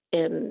that.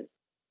 And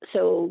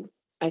so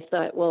I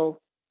thought, well,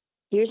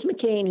 here's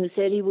McCain, who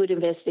said he would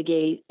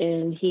investigate,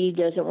 and he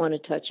doesn't want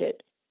to touch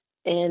it.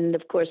 And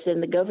of course,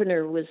 then the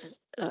governor was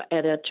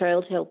at a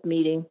child health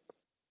meeting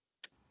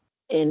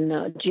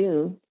in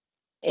June,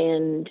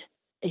 and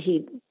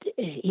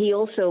he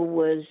also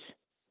was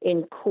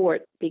in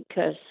court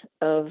because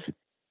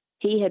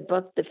he had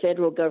bucked the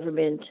federal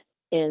government,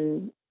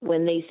 and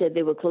when they said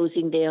they were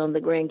closing down the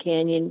Grand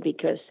Canyon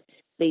because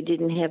they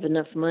didn't have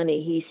enough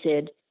money, he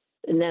said,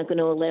 they're not going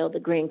to allow the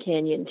Grand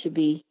Canyon to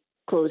be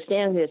closed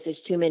down because there's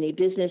too many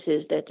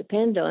businesses that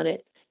depend on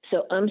it.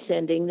 So I'm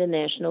sending the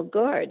National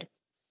Guard.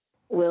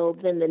 Well,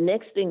 then the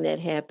next thing that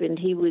happened,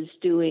 he was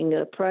doing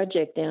a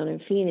project down in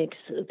Phoenix,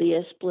 the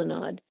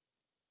Esplanade,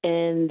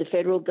 and the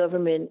federal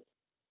government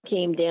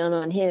came down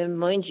on him.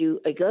 Mind you,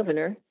 a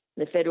governor,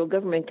 the federal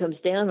government comes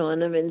down on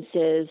him and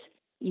says,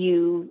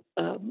 you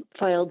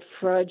filed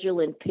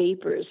fraudulent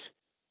papers.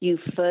 You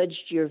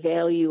fudged your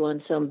value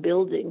on some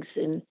buildings.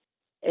 And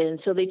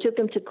so they took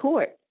him to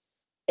court.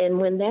 And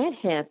when that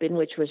happened,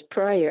 which was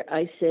prior,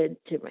 I said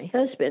to my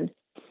husband,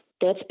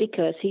 that's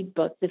because he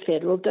bucked the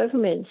federal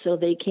government. So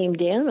they came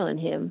down on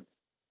him.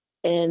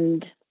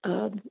 And,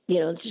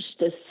 just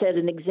to set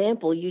an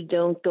example, you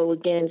don't go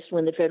against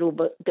when the federal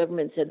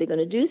government said they're going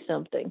to do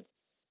something.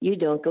 You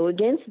don't go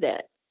against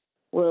that.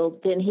 Well,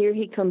 then here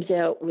he comes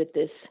out with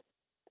this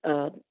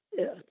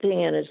thing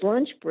on his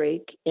lunch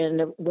break.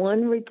 And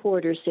one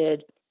reporter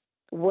said,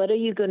 what are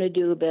you going to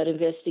do about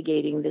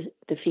investigating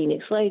the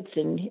Phoenix Lights?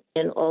 And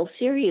in all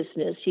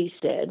seriousness, he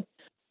said,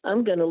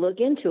 I'm going to look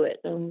into it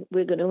and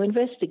we're going to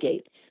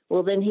investigate.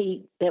 Well, then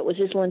that was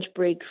his lunch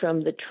break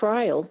from the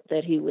trial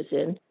that he was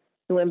in.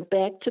 He went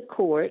back to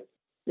court.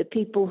 The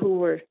people who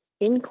were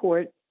in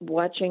court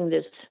watching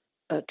this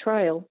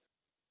trial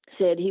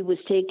said he was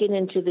taken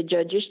into the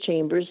judge's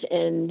chambers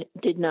and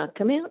did not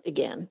come out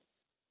again.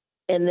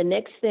 And the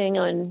next thing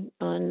on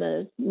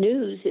the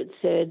news, it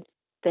said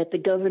that the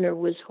governor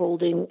was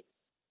holding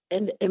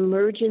an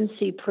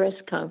emergency press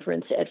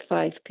conference at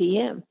 5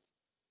 p.m.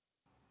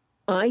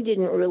 I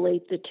didn't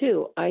relate the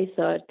two. I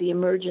thought the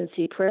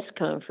emergency press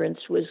conference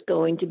was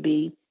going to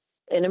be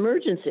an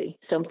emergency.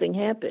 Something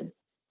happened.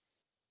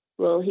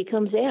 Well, he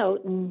comes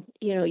out, and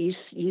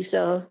you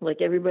saw,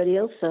 like everybody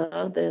else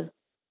saw, the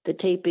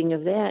taping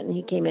of that, and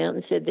he came out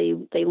and said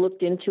they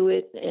looked into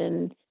it,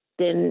 and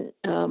then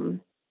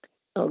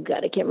oh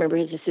God, I can't remember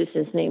his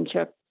assistant's name,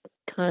 Chuck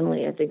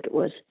Conley, I think it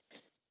was,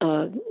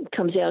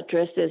 comes out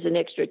dressed as an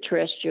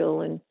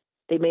extraterrestrial, and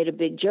they made a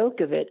big joke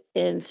of it.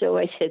 And so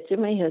I said to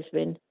my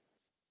husband,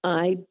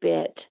 I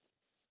bet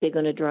they're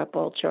going to drop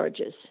all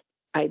charges.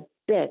 I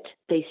bet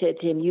they said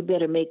to him, you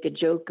better make a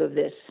joke of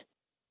this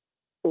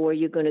or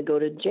you're going to go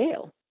to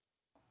jail.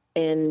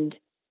 And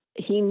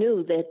he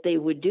knew that they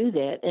would do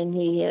that. And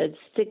he had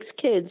 6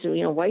 kids,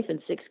 wife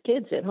and 6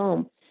 kids at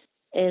home.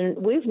 And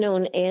we've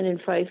known Ann and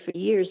Fife for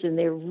years, and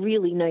they're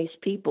really nice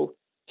people.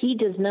 He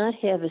does not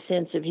have a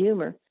sense of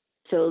humor.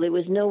 So there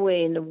was no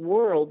way in the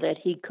world that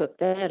he cooked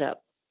that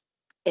up.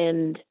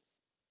 And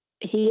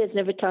he has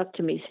never talked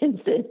to me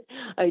since then.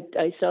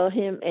 I saw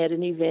him at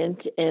an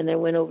event, and I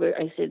went over.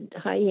 I said,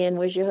 hi, Ann,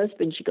 where's your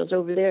husband? She goes,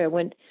 over there. I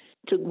went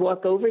to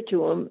walk over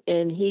to him,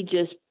 and he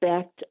just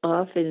backed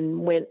off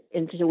and went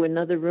into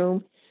another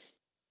room.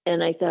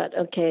 And I thought,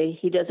 okay,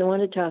 he doesn't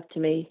want to talk to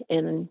me,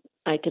 and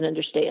I can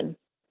understand.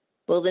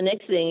 Well, the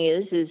next thing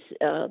is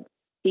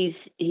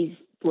he's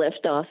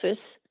left office,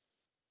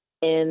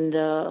 and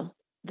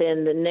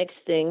then the next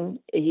thing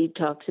he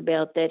talks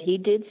about that he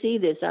did see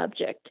this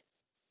object.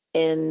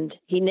 And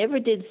he never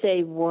did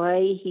say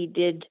why he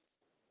did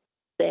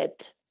that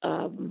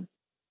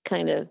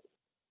kind of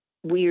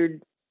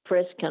weird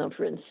press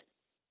conference.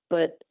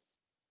 But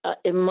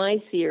in my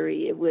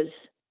theory, it was,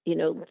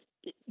 do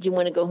you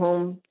want to go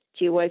home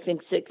to your wife and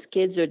 6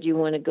 kids, or do you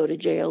want to go to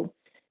jail?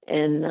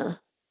 And,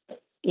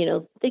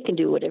 they can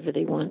do whatever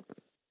they want.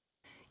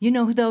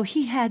 Though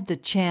he had the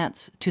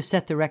chance to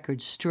set the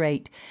record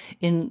straight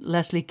in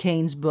Leslie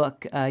Kane's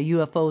book,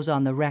 UFOs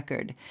on the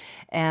Record,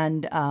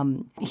 and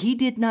he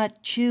did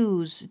not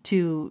choose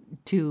to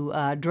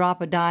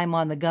drop a dime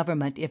on the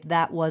government if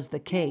that was the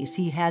case.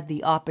 He had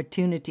the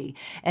opportunity.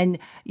 And,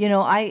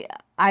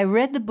 I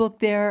read the book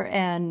there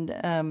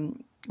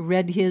and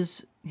read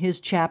his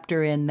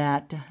chapter in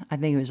that, I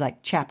think it was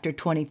like chapter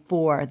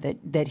 24,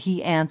 that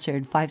he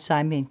answered, Fife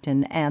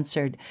Symington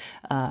answered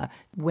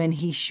when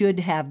he should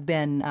have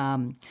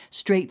been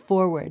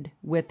straightforward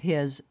with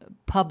his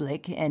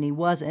public, and he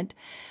wasn't.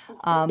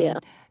 Yeah.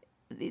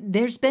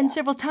 There's been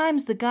several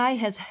times the guy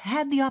has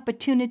had the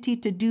opportunity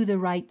to do the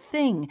right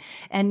thing,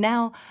 and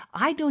now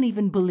I don't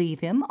even believe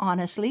him,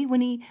 honestly,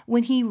 when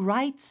he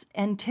writes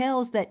and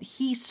tells that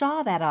he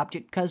saw that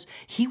object, because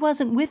he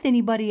wasn't with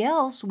anybody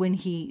else when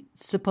he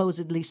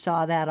supposedly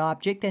saw that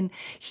object, and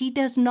he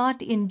does not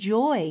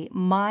enjoy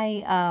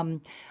my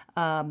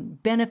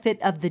benefit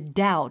of the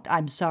doubt,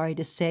 I'm sorry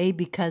to say,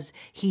 because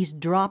he's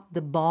dropped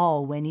the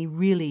ball when he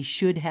really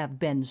should have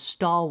been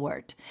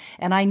stalwart.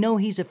 And I know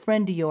he's a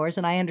friend of yours,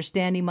 and I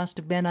understand he must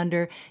have been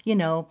under,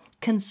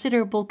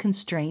 considerable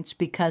constraints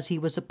because he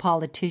was a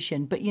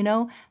politician. But,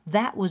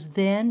 that was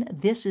then,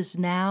 this is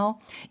now,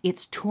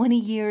 it's 20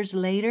 years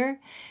later,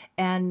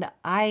 and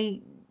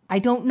I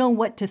don't know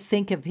what to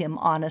think of him,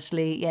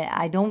 honestly.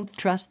 I don't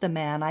trust the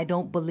man. I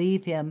don't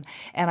believe him.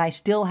 And I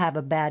still have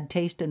a bad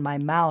taste in my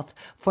mouth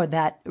for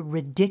that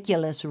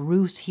ridiculous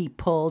ruse he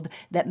pulled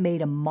that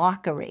made a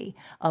mockery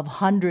of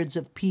hundreds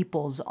of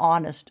people's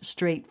honest,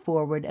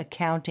 straightforward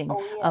accounting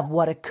of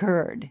what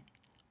occurred.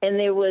 And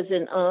there was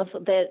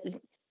that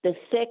the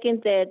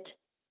second that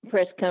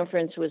press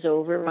conference was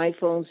over, my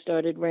phone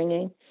started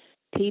ringing.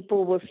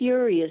 People were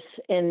furious.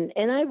 And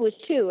I was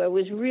too. I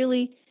was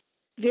really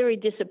very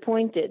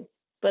disappointed.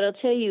 But I'll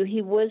tell you,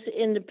 he was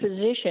in the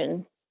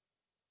position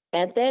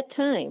at that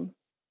time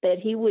that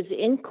he was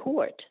in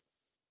court,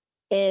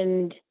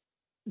 and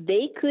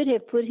they could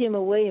have put him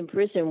away in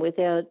prison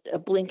without a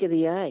blink of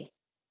the eye.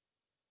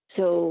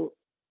 So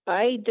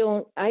I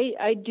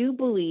do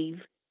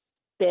believe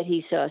that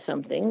he saw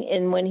something.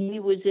 And when he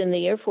was in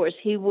the Air Force,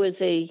 he was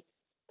I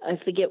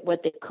forget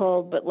what they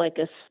called, but like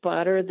a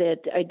spotter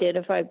that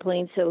identified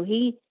planes. So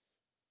he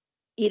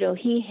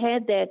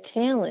had that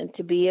talent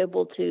to be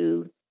able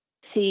to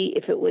see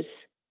if it was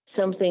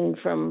something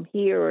from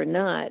here or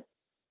not.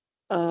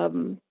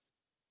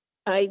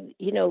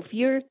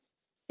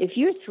 If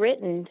you're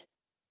threatened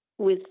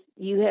with,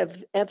 you have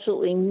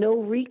absolutely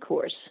no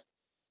recourse,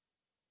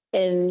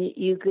 and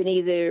you can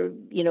either,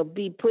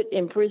 be put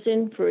in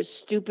prison for a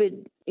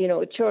stupid,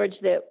 a charge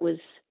that was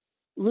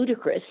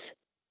ludicrous,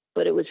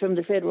 but it was from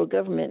the federal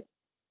government,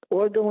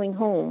 or going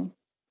home.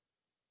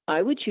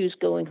 I would choose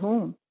going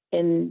home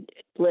and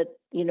let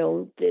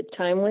the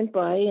time went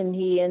by, and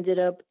he ended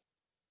up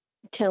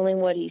telling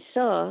what he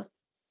saw.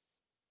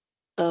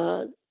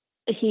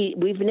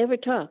 We've never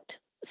talked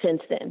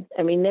since then.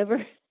 I mean,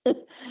 never.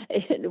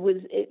 It was,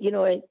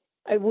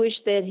 I wish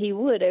that he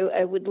would.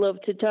 I would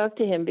love to talk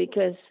to him,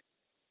 because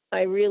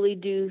I really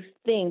do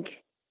think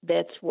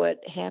that's what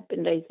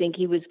happened. I think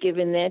he was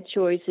given that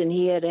choice, and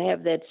he had to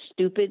have that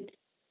stupid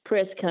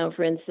press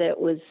conference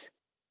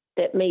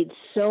that made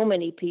so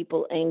many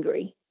people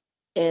angry,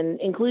 and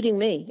including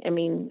me. I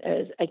mean,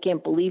 I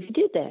can't believe he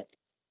did that.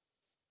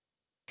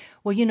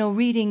 Well,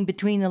 reading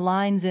between the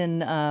lines in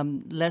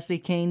Leslie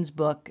Kane's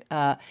book,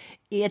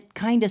 it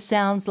kind of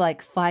sounds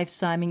like Fife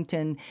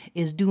Symington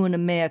is doing a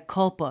mea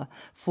culpa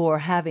for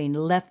having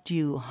left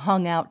you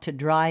hung out to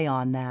dry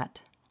on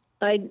that.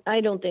 I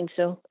don't think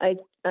so. I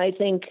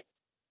think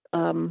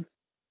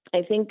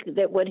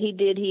that what he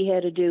did, he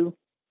had to do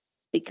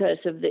because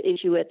of the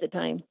issue at the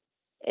time,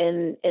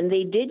 and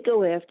they did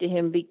go after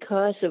him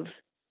because of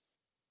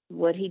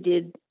what he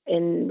did,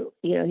 and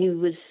he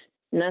was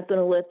not going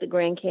to let the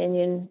Grand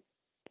Canyon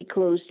be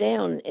closed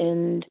down,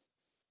 and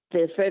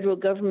the federal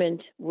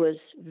government was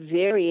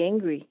very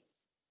angry,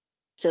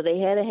 so they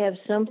had to have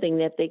something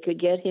that they could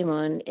get him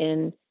on,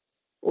 and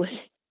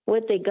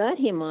what they got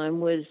him on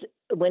was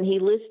when he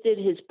listed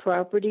his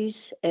properties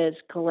as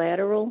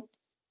collateral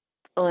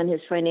on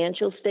his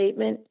financial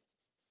statement.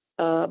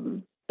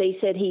 They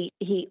said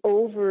he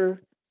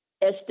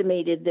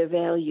overestimated their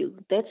value.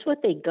 That's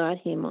what they got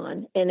him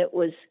on, and it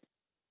was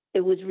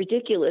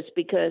ridiculous,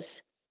 because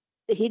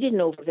he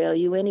didn't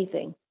overvalue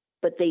anything,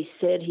 but they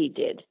said he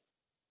did.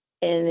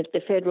 And if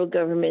the federal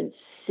government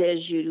says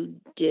you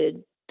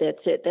did,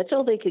 that's it. That's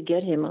all they could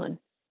get him on.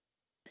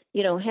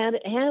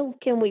 How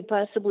can we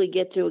possibly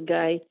get to a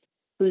guy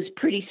who's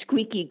pretty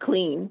squeaky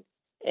clean,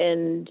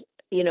 and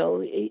he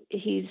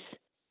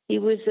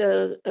was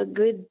a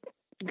good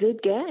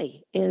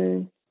guy,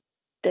 and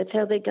that's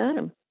how they got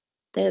him.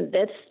 And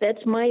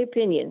that's my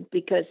opinion,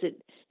 because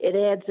it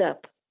adds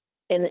up,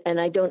 and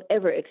I don't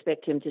ever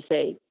expect him to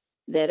say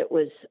that it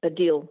was a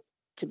deal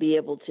to be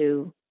able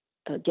to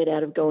get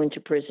out of going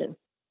to prison.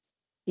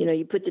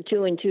 You put the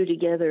two and two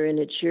together, and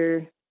it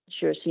sure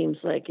seems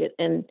like it,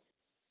 and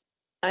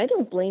I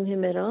don't blame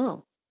him at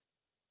all.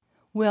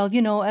 Well,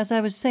 as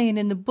I was saying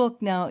in the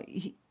book, now,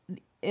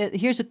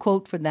 here's a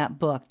quote from that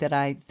book that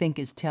I think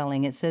is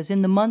telling. It says,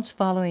 "In the months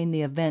following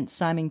the event,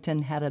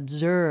 Symington had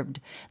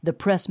observed the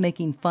press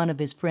making fun of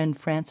his friend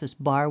Frances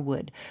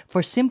Barwood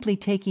for simply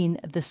taking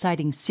the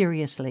sighting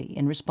seriously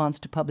in response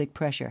to public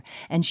pressure.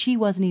 And she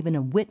wasn't even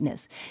a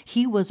witness.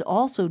 He was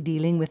also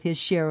dealing with his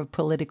share of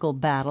political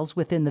battles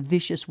within the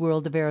vicious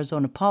world of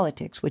Arizona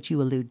politics," which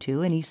you allude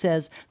to. And he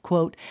says,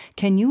 quote,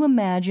 "Can you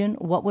imagine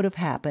what would have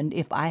happened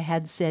if I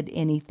had said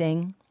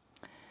anything?"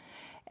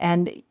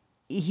 And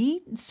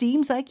he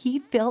seems like he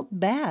felt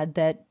bad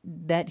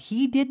that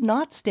he did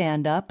not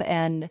stand up,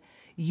 and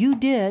you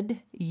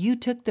did. You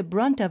took the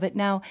brunt of it.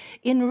 Now,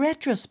 in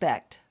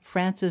retrospect,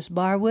 Frances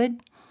Barwood,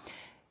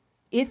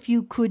 if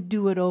you could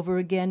do it over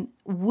again,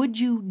 would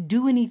you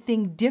do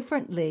anything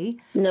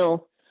differently?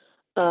 No.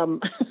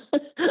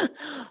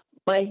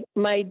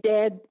 My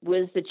dad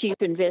was the chief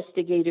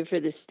investigator for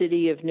the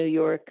city of New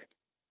York,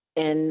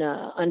 and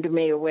under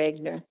Mayor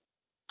Wagner.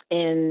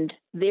 And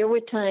there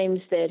were times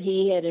that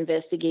he had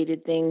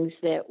investigated things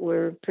that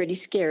were pretty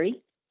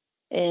scary.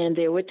 And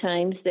there were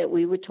times that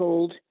we were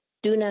told,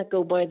 do not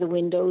go by the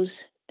windows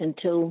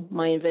until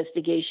my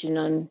investigation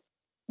on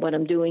what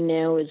I'm doing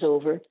now is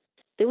over.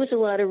 There was a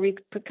lot of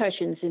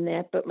repercussions in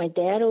that, but my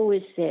dad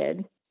always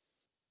said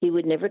he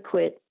would never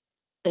quit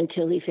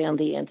until he found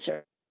the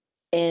answer.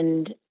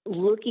 And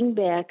looking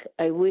back,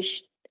 I wish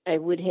I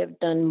would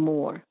have done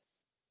more.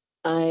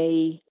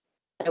 I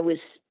was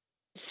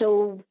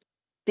so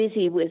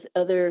busy with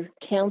other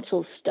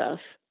council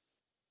stuff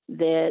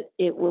that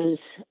it was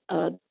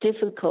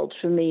difficult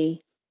for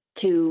me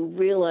to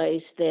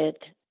realize that,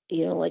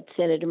 like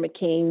Senator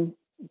McCain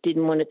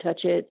didn't want to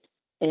touch it,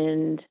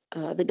 and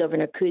the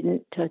governor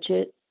couldn't touch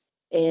it,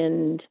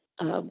 and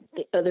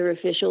the other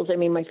officials,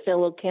 my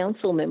fellow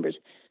council members,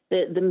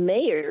 the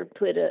mayor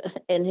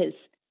and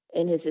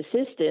his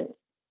assistant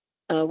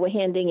were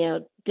handing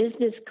out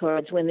business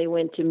cards when they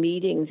went to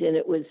meetings, and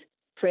it was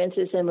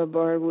Frances Emma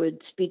Barwood,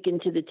 speak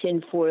into the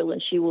tinfoil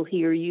and she will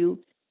hear you.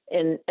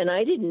 And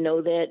I didn't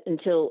know that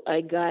until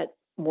I got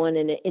one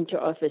in an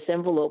interoffice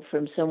envelope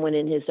from someone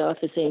in his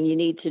office saying, you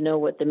need to know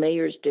what the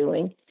mayor's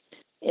doing.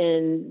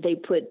 And they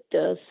put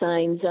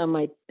signs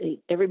on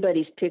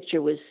everybody's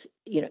picture was,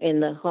 in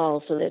the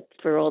hall, so that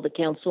for all the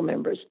council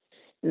members.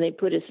 And they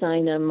put a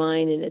sign on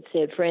mine, and it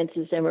said,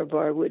 Frances Emma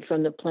Barwood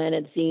from the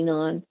planet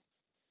Xenon.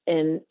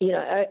 And,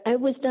 I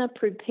was not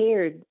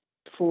prepared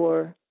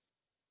for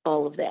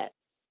all of that.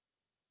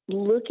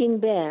 Looking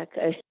back,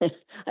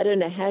 I don't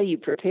know how you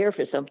prepare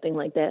for something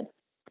like that,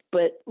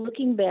 but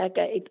looking back,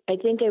 I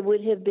think I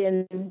would have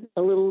been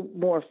a little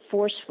more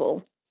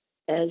forceful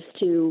as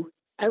to,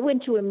 I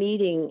went to a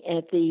meeting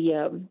at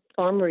the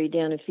Armory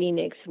down in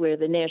Phoenix where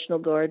the National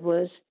Guard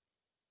was,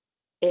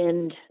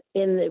 And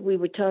we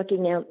were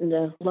talking out in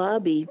the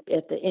lobby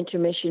at the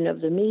intermission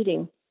of the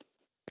meeting,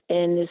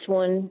 and this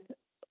one,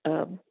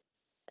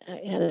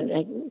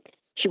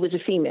 she was a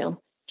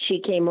female. She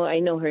came. I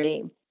know her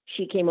name.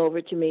 She came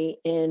over to me,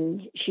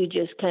 and she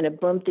just kind of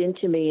bumped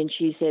into me, and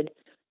she said,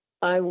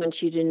 "I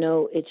want you to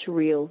know it's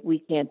real. We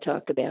can't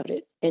talk about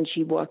it." And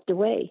she walked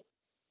away,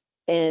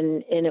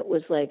 and it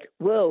was like,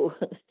 whoa,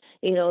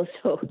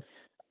 So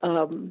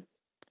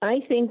I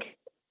think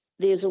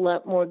there's a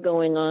lot more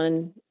going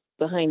on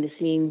behind the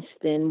scenes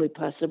than we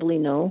possibly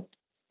know.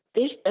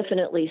 There's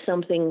definitely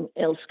something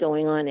else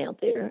going on out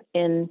there.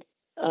 And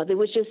there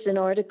was just an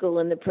article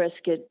in the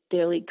Prescott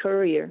Daily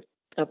Courier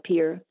up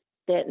here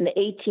that in the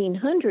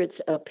 1800s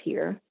up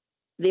here,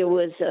 there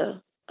was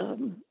a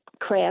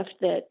craft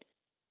that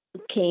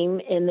came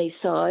and they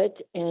saw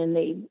it, and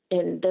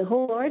the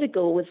whole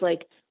article was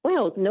like,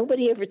 wow,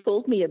 nobody ever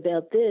told me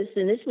about this.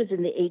 And this was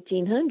in the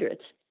 1800s.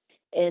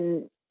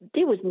 And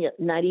there was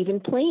not even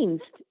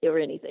planes or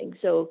anything.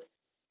 So,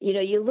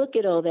 you look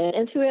at all that,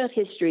 and throughout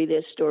history,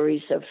 there's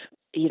stories of,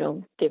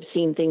 they've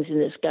seen things in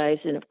the skies,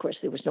 and of course,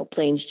 there was no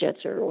planes,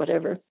 jets, or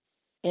whatever.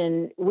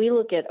 And we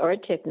look at our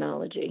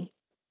technology,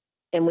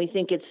 and we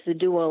think it's the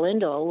do-all,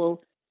 end-all.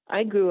 Well,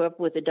 I grew up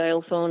with a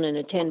dial phone and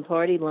a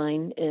 10-party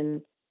line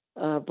and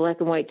black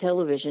and white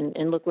television,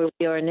 and look where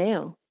we are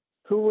now.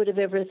 Who would have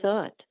ever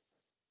thought?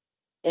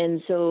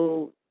 And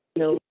so,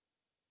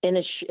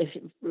 and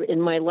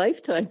in my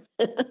lifetime,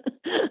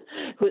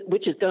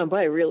 which has gone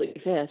by really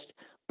fast,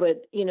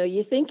 but,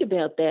 you think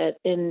about that,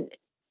 and,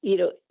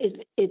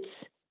 it's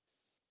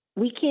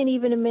we can't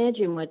even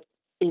imagine what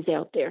is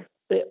out there,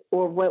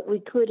 or what we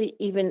could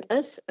even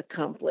us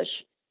accomplish.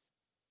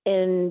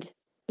 And,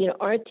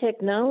 our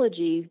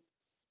technology,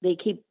 they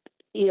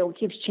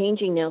keeps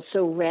changing now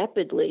so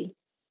rapidly.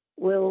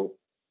 Well,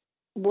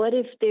 what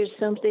if there's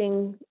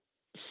something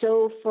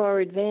so far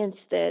advanced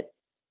that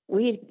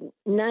we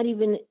not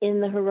even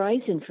in the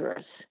horizon for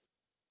us?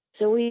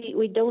 So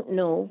we don't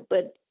know.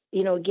 But,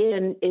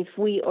 again, if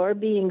we are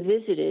being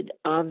visited,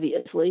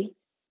 obviously,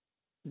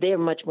 they're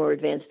much more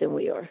advanced than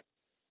we are.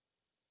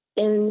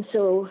 And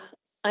so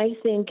I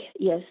think,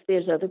 yes,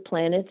 there's other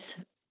planets.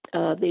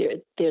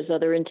 There's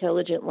other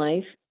intelligent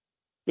life.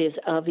 There's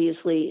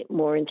obviously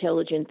more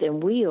intelligent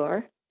than we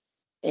are.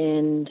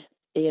 And,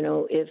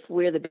 if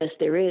we're the best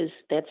there is,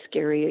 that's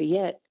scarier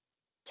yet.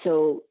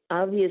 So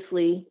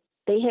obviously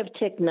they have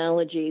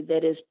technology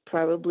that is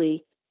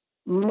probably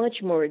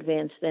much more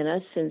advanced than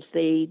us, since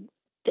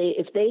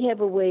if they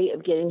have a way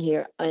of getting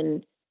here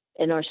and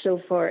are so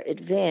far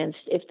advanced,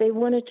 if they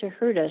wanted to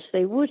hurt us,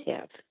 they would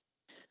have.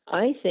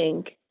 I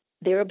think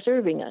they're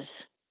observing us.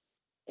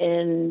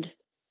 And,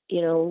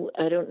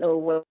 I don't know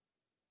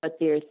what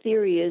their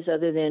theory is,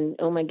 other than,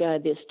 oh my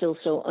God, they're still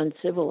so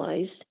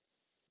uncivilized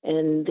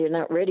and they're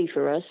not ready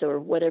for us, or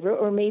whatever.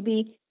 Or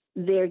maybe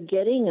they're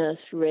getting us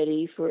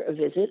ready for a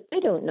visit. I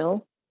don't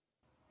know.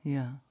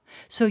 Yeah.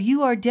 So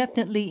you are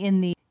definitely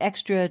in the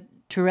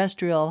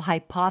extraterrestrial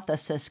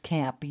hypothesis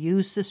camp.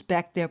 You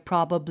suspect they're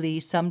probably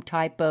some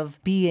type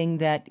of being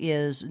that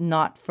is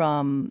not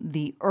from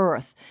the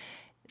earth.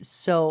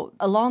 So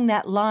along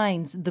that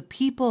lines, the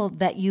people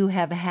that you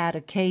have had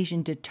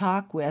occasion to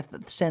talk with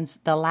since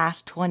the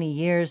last 20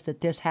 years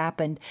that this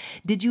happened,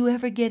 did you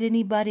ever get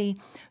anybody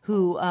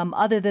who,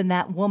 other than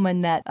that woman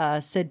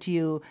that said to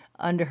you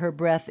under her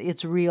breath,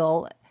 it's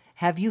real,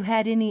 have you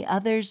had any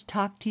others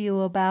talk to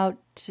you about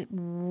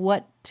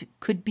what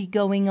could be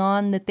going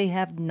on that they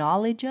have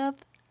knowledge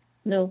of?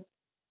 No.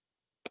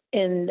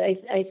 And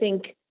I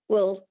think,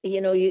 well,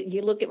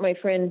 you look at my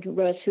friend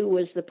Russ, who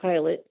was the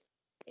pilot,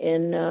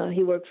 and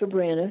he worked for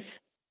Braniff,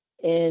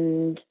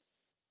 and,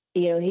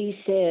 he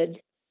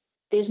said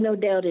there's no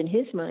doubt in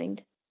his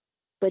mind,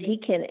 but he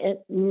can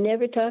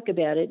never talk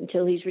about it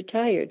until he's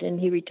retired, and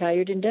he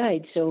retired and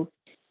died. So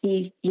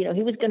he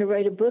was going to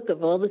write a book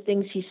of all the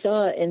things he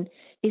saw, and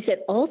he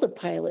said all the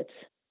pilots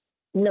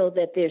know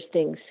that there's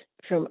things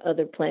from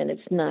other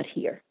planets not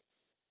here.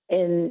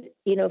 And,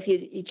 if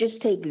you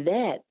just take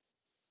that,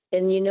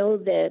 and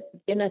that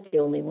they're not the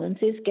only ones.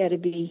 There's got to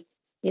be,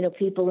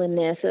 people in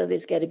NASA.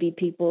 There's got to be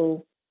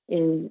people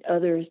in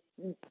other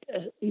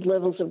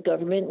levels of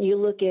government. And you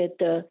look at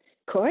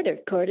Carter.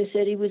 Carter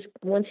said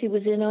once he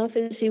was in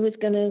office, he was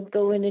going to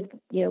go in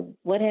and,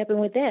 what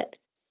happened with that?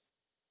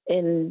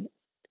 And,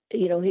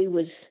 he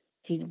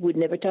would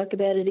never talk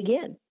about it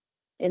again.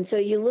 And so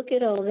you look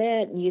at all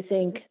that and you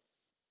think,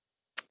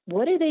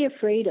 what are they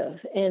afraid of?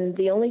 And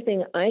the only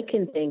thing I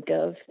can think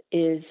of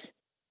is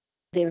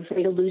they're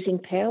afraid of losing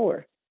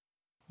power.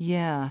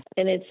 Yeah.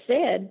 And it's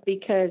sad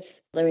because,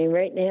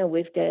 right now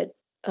we've got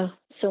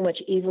so much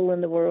evil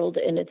in the world,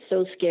 and it's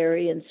so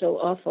scary and so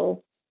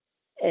awful.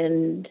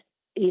 And,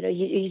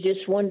 you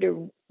just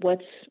wonder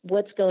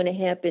what's going to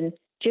happen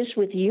just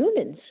with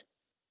humans.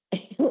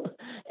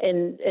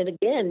 and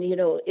again,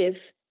 if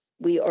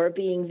we are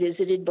being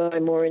visited by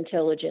more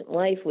intelligent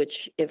life, which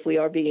if we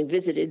are being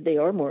visited, they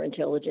are more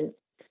intelligent.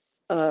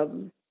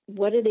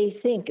 What do they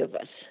think of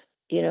us?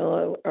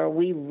 Are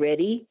we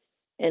ready?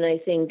 And I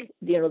think,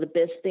 the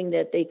best thing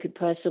that they could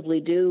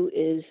possibly do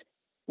is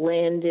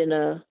land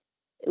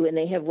when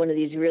they have one of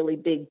these really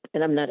big,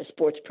 and I'm not a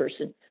sports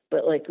person,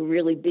 but like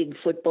really big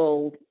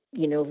football,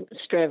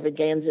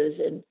 extravaganzas,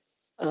 and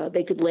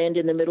they could land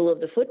in the middle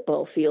of the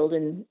football field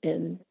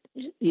and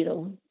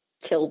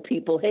tell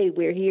people, hey,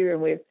 we're here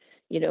and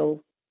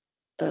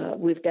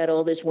we've got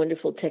all this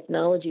wonderful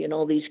technology and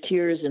all these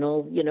cures and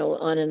all,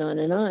 on and on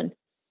and on.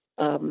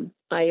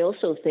 I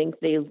also think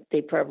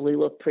they probably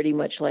look pretty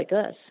much like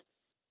us.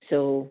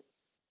 So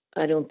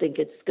I don't think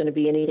it's going to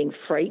be anything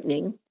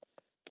frightening.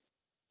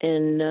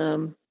 And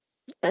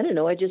I don't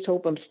know. I just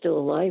hope I'm still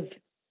alive.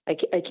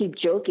 I keep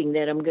joking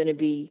that I'm going to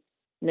be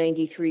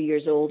 93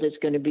 years old. It's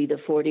going to be the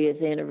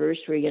 40th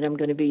anniversary, and I'm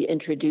going to be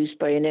introduced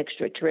by an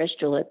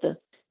extraterrestrial at the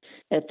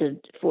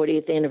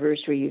 40th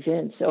anniversary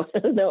event. So I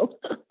don't know,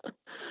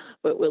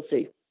 but we'll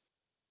see.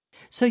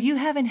 So you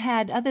haven't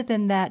had, other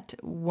than that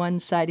one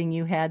sighting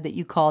you had that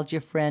you called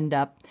your friend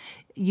up,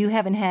 you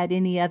haven't had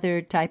any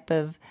other type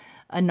of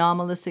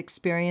anomalous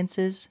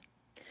experiences?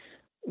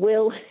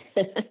 Well,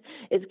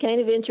 it's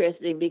kind of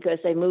interesting because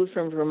I moved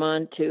from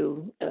Vermont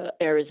to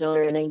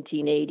Arizona in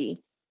 1980,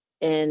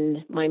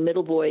 and my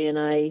middle boy and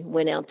I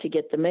went out to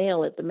get the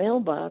mail at the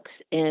mailbox,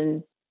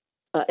 and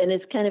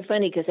it's kind of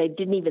funny because I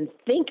didn't even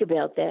think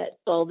about that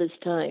all this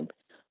time.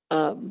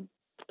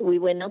 We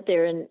went out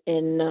there,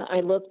 and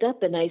I looked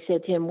up, and I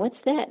said to him, "What's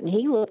that?" And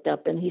he looked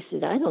up, and he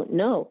said, "I don't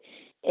know."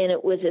 And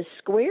it was a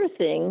square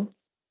thing.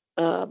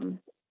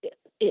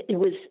 It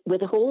was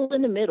with a hole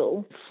in the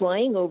middle,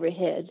 flying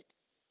overhead.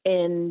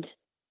 And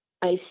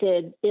I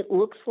said, "It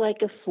looks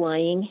like a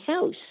flying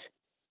house."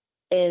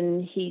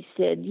 And he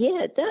said,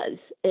 "Yeah, it does."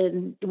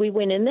 And we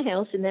went in the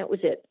house, and that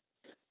was it.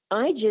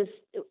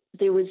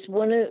 There was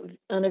one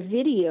on a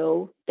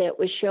video that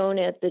was shown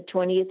at the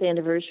 20th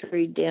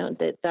anniversary down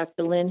that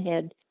Dr. Lynn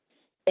had.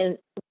 And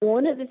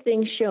one of the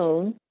things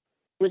shown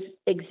was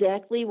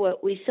exactly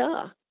what we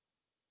saw.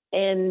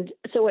 And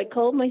so I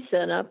called my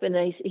son up, and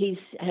he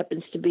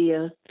happens to be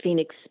a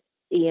Phoenix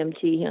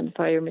EMT on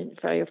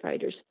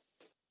firefighters.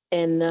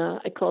 And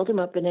I called him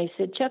up and I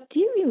said, "Chuck, do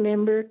you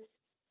remember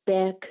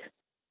back,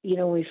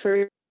 when we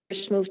first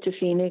moved to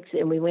Phoenix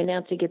and we went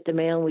out to get the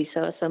mail and we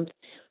saw something?"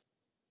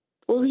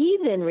 Well, he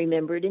then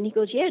remembered, and he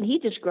goes, "Yeah," and he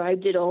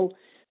described it all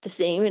the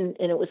same. And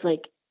it was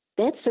like,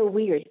 that's so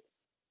weird.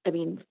 I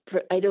mean,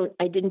 I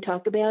didn't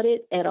talk about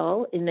it at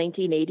all in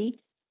 1980.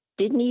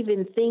 Didn't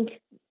even think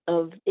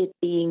of it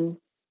being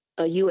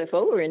a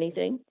UFO or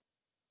anything.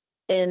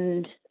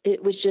 And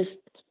it was just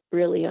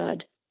really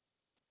odd.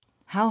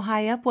 How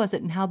high up was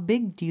it, and how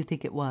big do you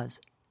think it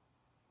was?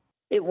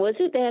 It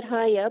wasn't that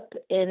high up,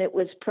 and it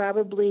was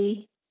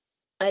probably,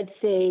 I'd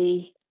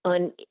say,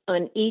 on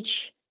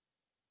each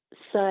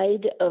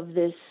side of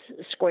this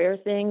square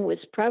thing was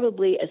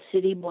probably a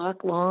city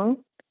block long.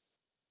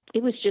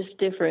 It was just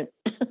different.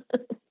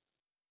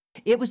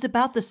 It was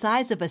about the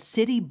size of a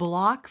city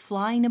block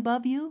flying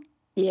above you?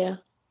 Yeah.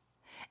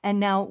 And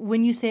now,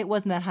 when you say it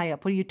wasn't that high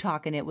up, what are you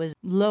talking? It was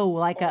low,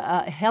 like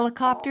a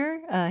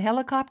helicopter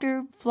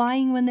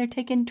flying when they're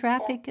taking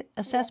traffic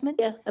assessment?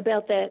 Yeah,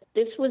 about that.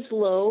 This was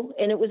low,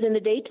 and it was in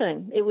the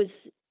daytime. It was,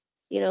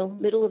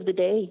 middle of the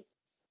day.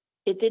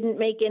 It didn't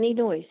make any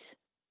noise,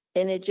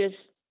 and it just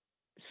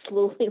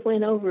slowly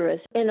went over us.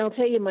 And I'll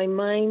tell you, my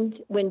mind,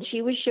 when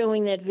she was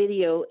showing that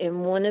video,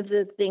 and one of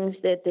the things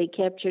that they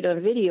captured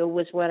on video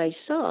was what I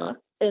saw.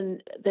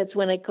 And that's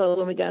when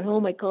when we got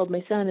home, I called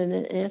my son and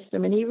asked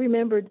him, and he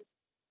remembered.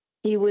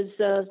 He was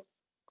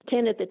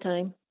 10 at the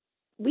time.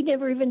 We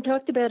never even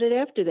talked about it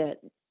after that.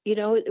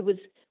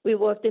 We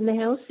walked in the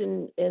house,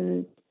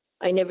 and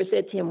I never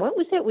said to him, "What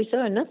was that we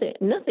saw?"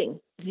 Nothing,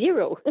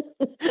 zero.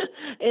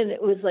 And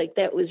it was like,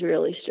 that was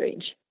really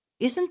strange.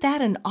 Isn't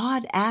that an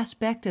odd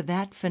aspect of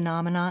that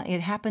phenomena?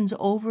 It happens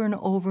over and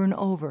over and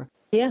over.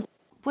 Yeah.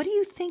 What do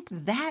you think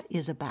that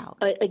is about?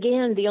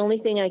 Again, the only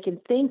thing I can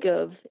think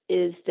of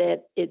is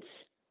that it's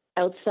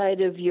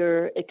outside of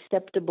your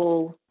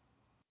acceptable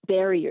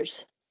barriers.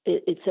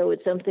 So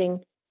it's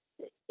something,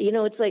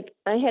 it's like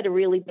I had a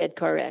really bad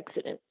car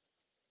accident.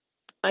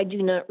 I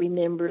do not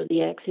remember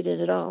the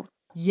accident at all.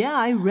 Yeah,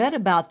 I read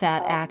about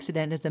that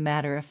accident, as a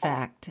matter of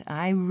fact.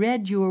 I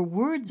read your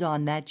words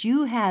on that.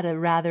 You had a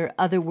rather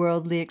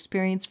otherworldly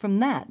experience from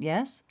that,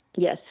 yes?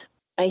 Yes.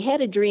 I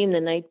had a dream the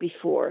night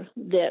before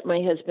that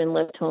my husband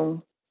left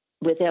home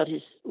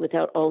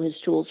without all his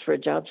tools for a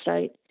job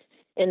site.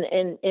 And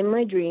in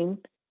my dream,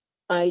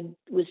 I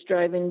was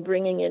driving,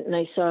 bringing it, and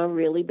I saw a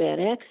really bad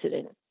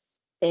accident.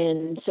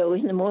 And so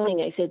in the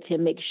morning, I said to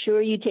him, "Make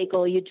sure you take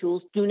all your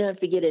tools. Do not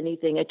forget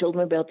anything." I told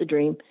him about the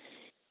dream.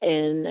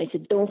 And I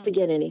said, "Don't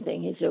forget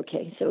anything." He said,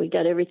 "Okay." So he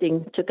got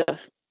everything, took off.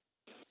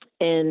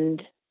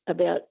 And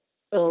about,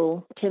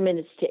 10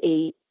 minutes to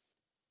 8,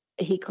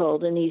 he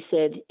called and he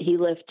said he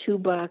left 2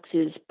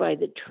 boxes by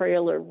the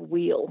trailer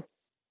wheel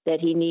that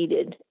he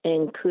needed,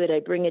 and could I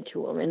bring it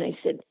to him? And I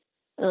said,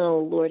 "Oh,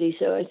 Lordy."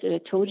 So I said, "I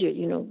told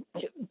you,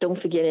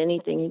 don't forget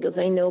anything." He goes,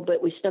 "I know,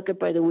 but we stuck it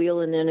by the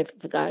wheel and then I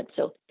forgot."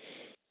 So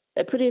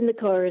I put it in the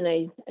car and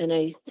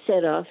I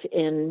set off,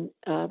 and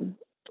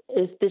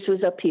This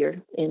was up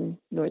here in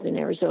northern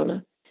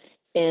Arizona.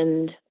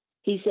 And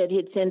he said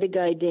he'd send a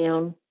guy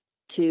down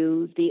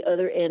to the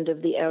other end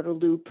of the outer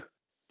loop.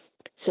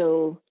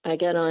 So I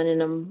got on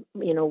and I'm,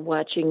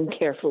 watching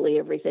carefully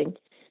everything.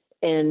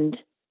 And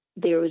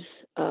there was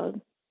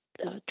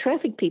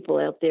traffic people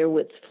out there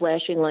with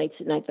flashing lights.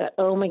 And I thought,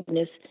 oh my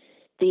goodness,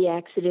 the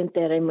accident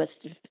that I must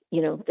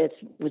have, that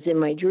was in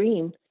my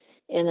dream.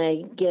 And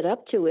I get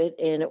up to it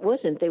and it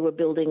wasn't. They were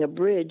building a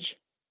bridge.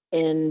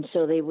 And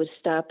so they were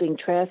stopping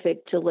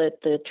traffic to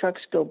let the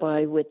trucks go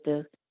by with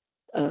the,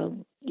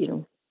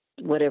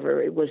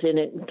 whatever it was in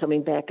it and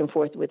coming back and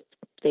forth with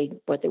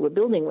what they were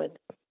building with.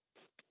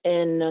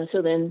 And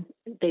so then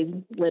they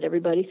let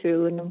everybody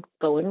through and I'm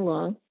going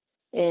along.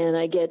 And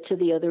I get to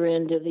the other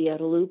end of the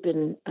outer loop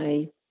and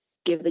I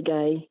give the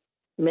guy,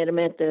 met him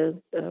at the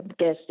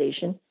gas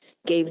station,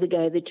 gave the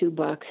guy the 2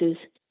 boxes.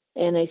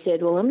 And I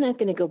said, well, I'm not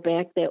going to go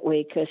back that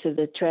way because of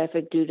the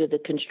traffic due to the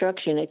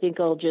construction. I think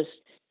I'll just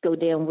go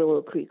down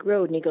Willow Creek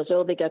Road. And he goes,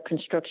 oh, they got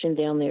construction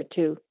down there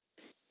too.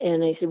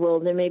 And I said, well,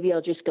 then maybe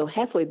I'll just go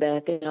halfway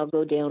back and I'll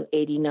go down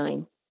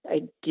 89.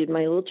 I did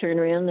my little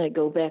turnaround and I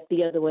go back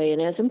the other way.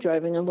 And as I'm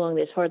driving along,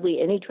 there's hardly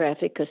any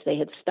traffic because they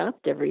had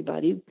stopped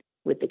everybody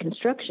with the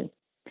construction.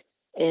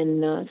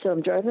 And so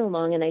I'm driving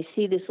along and I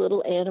see this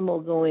little animal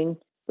going.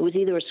 It was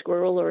either a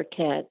squirrel or a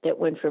cat that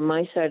went from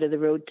my side of the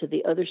road to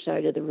the other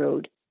side of the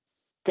road.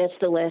 That's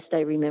the last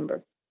I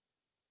remember.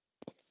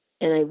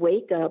 And I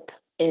wake up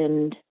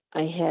and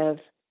I have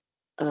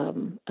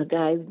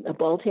a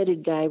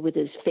bald-headed guy with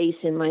his face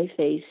in my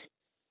face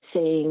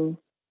saying,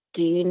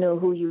 do you know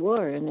who you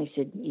are? And I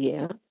said,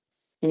 yeah.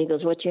 And he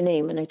goes, what's your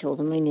name? And I told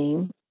him my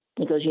name.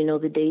 He goes, you know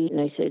the date? And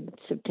I said,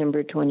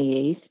 September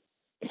 28th.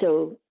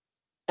 So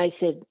I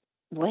said,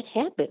 what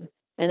happened?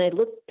 And I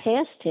looked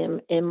past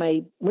him and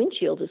my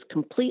windshield is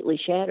completely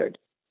shattered.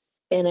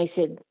 And I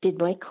said, did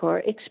my car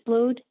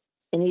explode?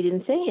 And he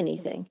didn't say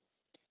anything.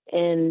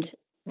 And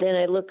then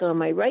I look on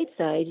my right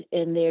side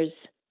and there's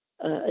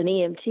an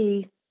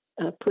EMT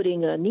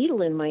putting a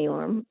needle in my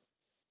arm.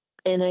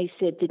 And I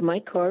said, did my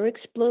car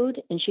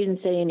explode? And she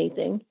didn't say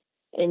anything.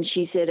 And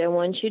she said, I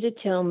want you to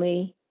tell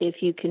me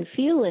if you can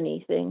feel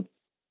anything.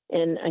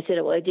 And I said,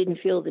 well, I didn't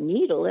feel the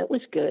needle. That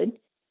was good.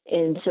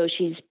 And so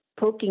she's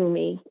poking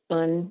me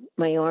on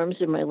my arms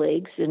and my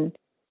legs. And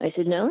I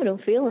said, no, I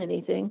don't feel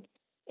anything.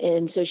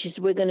 And so she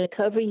said, we're going to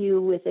cover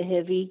you with a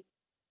heavy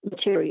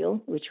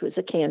material, which was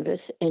a canvas.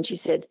 And she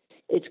said,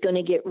 it's going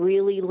to get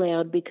really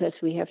loud because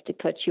we have to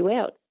cut you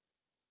out.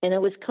 And I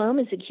was calm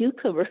as a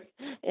cucumber.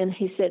 And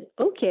he said,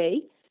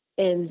 okay.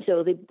 And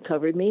so they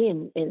covered me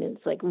and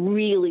it's like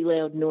really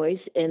loud noise.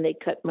 And they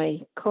cut my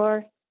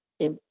car,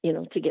 and,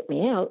 to get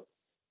me out.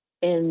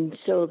 And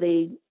so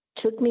they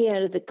took me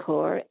out of the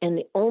car. And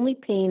the only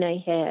pain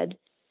I had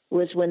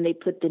was when they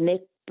put the neck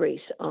brace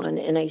on.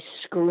 And I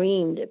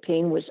screamed. The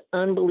pain was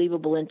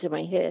unbelievable into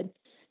my head.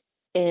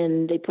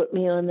 And they put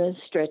me on the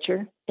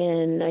stretcher.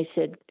 And I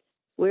said,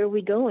 where are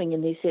we going?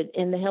 And they said,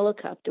 in the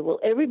helicopter. Well,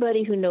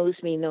 everybody who knows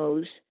me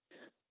knows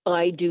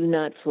I do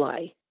not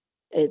fly.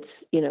 It's,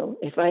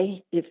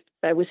 if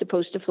I was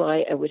supposed to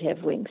fly, I would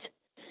have wings.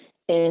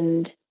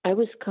 And I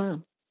was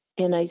calm.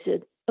 And I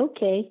said,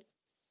 okay.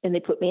 And they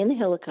put me in the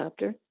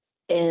helicopter.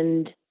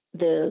 And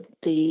the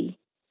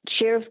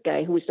sheriff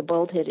guy, who was the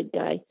bald-headed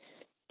guy,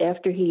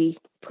 after he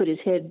put his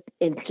head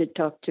in to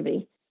talk to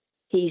me,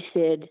 he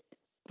said,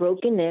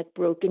 broken neck,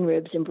 broken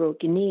ribs, and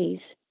broken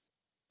knees.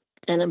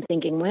 And I'm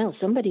thinking, wow,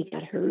 somebody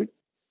got hurt.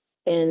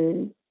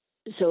 And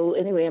so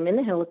anyway, I'm in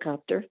the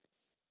helicopter.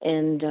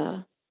 And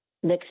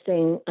next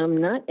thing, I'm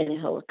not in a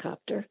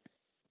helicopter.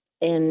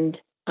 And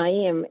I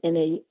am in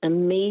an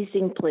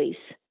amazing place.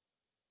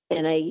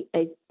 And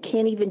I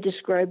can't even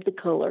describe the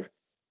color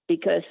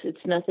because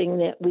it's nothing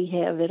that we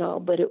have at all.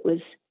 But it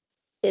was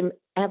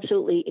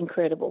absolutely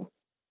incredible.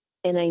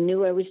 And I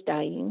knew I was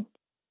dying.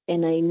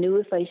 And I knew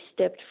if I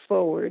stepped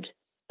forward,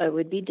 I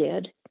would be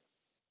dead.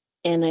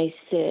 And I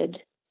said,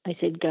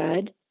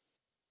 God,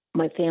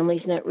 my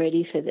family's not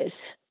ready for this.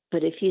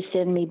 But if you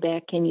send me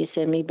back, can you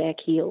send me back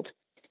healed?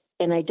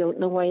 And I don't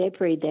know why I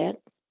prayed that.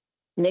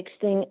 Next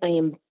thing, I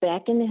am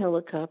back in the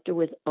helicopter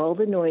with all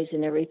the noise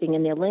and everything,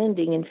 and they're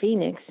landing in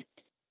Phoenix.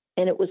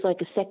 And it was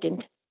like a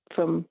second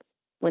from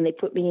when they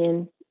put me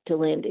in to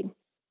landing.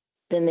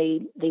 Then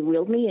they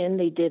wheeled me in.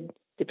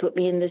 They put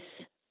me in this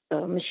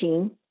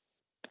machine,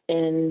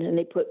 and then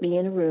they put me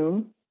in a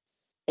room.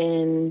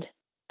 And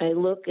I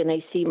look and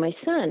I see my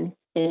son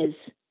in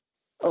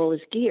all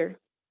his gear.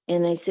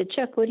 And I said,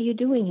 Chuck, what are you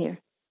doing here?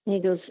 And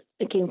he goes,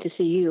 I came to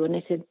see you. And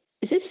I said,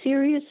 is this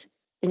serious?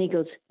 And he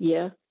goes,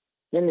 yeah.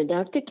 Then the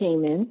doctor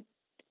came in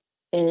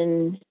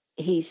and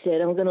he said,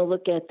 I'm going to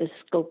look at the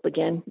scope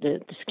again, the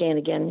scan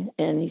again.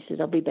 And he says,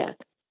 I'll be back.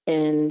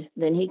 And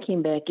then he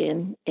came back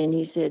in and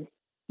he said,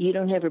 you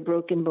don't have a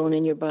broken bone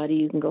in your body.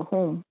 You can go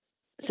home.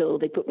 So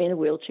they put me in a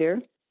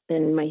wheelchair.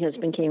 Then my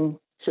husband came.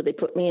 So they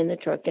put me in the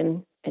truck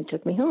and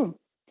took me home.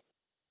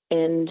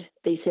 And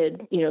they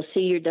said, see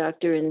your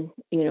doctor in,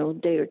 a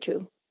day or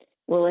two.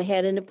 Well, I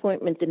had an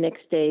appointment the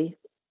next day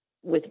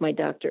with my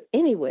doctor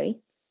anyway.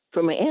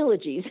 for my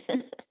allergies.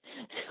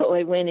 So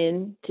I went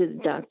in to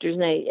the doctor's,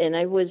 and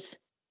I was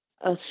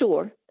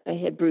sore. I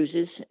had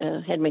bruises,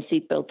 had my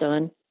seatbelt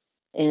on,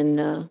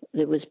 and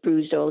it was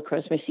bruised all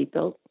across my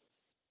seatbelt.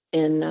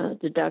 And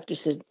the doctor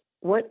said,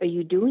 "What are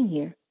you doing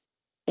here?"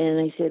 And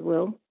I said,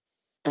 "Well,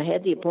 I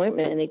had the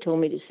appointment, and they told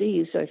me to see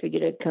you, so I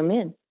figured I'd come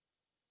in."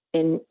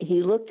 And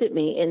he looked at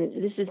me,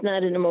 and this is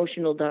not an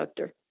emotional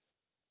doctor.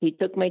 He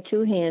took my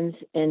two hands,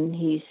 and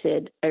he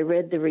said, "I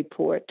read the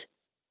report.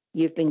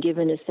 You've been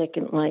given a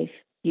second life.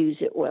 Use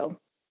it well."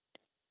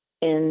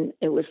 And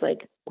it was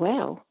like,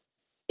 wow,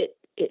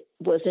 it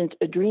wasn't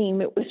a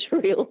dream. It was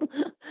real.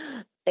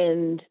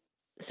 And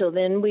so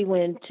then we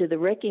went to the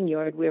wrecking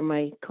yard where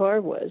my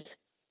car was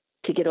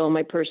to get all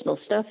my personal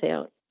stuff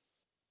out.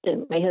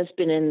 And my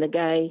husband and the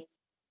guy,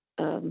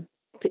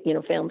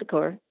 found the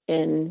car.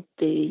 And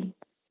the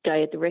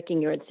guy at the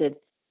wrecking yard said,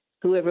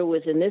 "Whoever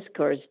was in this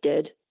car is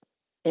dead."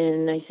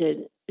 And I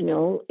said,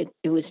 "No,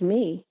 it was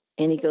me."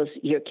 And he goes,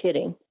 "You're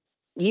kidding."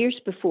 Years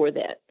before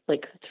that,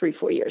 like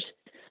 3-4 years,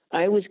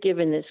 I was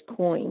given this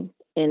coin,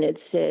 and it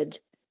said,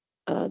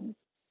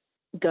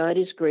 "God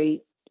is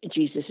great,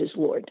 Jesus is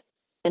Lord."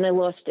 And I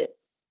lost it.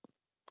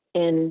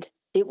 And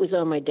it was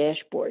on my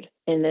dashboard.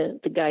 And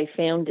the guy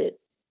found it,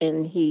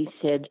 and he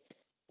said,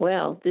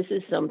 "Wow, this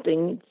is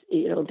something,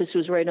 this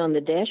was right on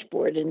the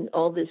dashboard and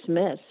all this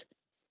mess."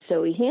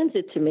 So he hands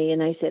it to me,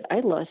 and I said,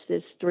 "I lost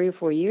this 3 or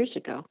 4 years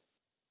ago."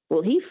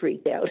 Well, he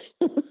freaked out.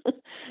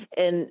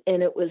 and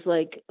it was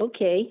like,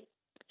 okay,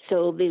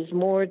 so there's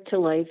more to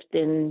life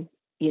than,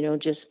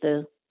 just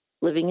the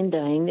living and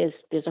dying.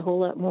 There's a whole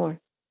lot more.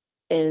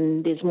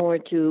 And there's more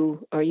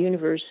to our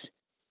universe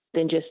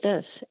than just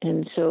us.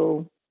 And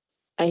so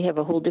I have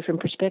a whole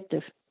different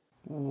perspective.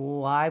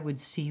 Oh, I would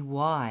see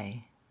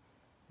why.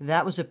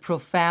 That was a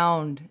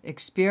profound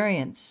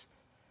experience.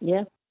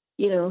 Yeah.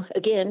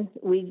 Again,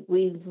 we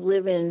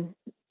live in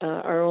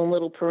our own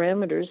little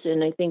parameters.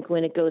 And I think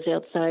when it goes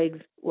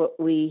outside what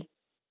we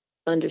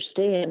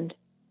understand,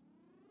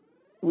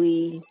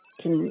 we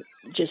can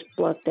just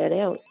block that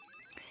out.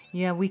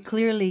 Yeah, we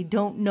clearly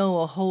don't know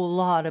a whole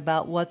lot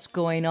about what's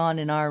going on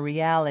in our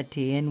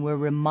reality, and we're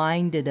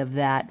reminded of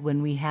that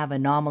when we have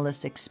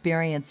anomalous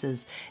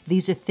experiences.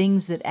 These are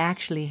things that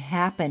actually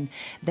happen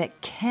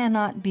that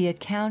cannot be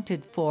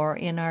accounted for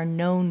in our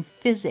known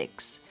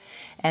physics.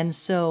 And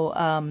so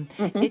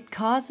it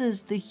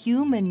causes the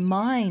human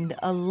mind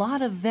a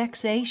lot of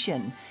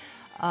vexation.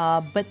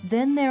 But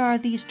then there are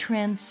these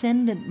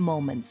transcendent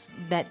moments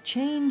that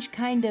change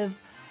kind of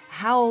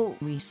how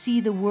we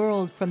see the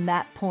world from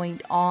that point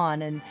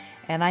on.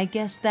 And I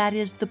guess that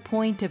is the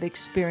point of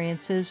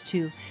experiences,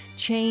 to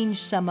change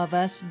some of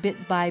us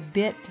bit by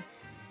bit,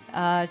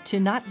 to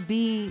not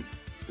be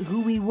who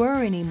we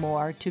were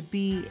anymore, to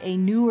be a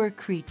newer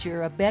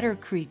creature, a better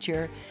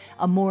creature,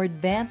 a more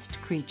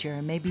advanced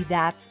creature. Maybe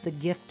that's the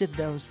gift of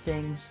those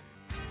things.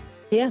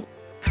 Yeah.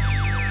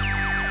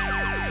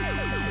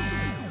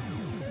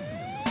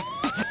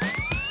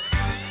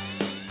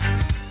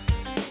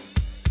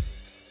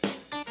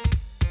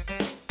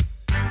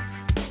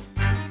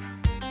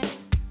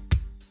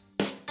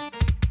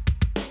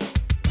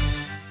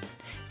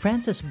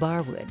 Frances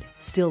Barwood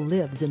still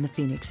lives in the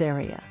Phoenix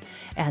area,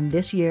 and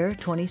this year,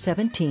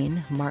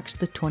 2017, marks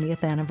the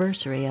 20th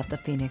anniversary of the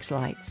Phoenix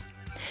Lights.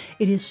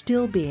 It is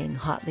still being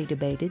hotly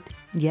debated,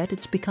 yet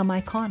it's become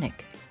iconic,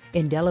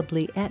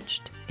 indelibly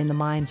etched in the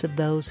minds of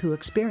those who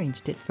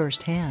experienced it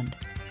firsthand.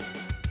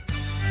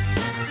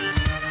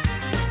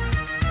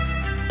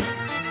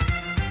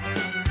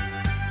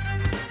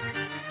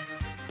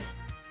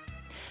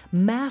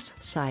 Mass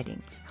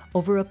sightings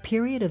over a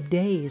period of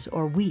days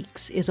or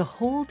weeks is a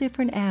whole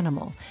different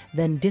animal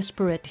than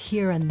disparate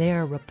here and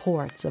there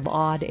reports of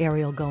odd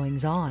aerial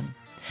goings-on.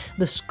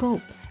 The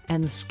scope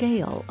and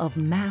scale of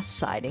mass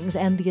sightings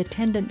and the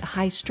attendant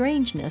high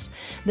strangeness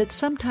that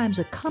sometimes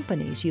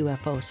accompanies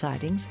UFO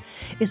sightings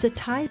is a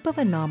type of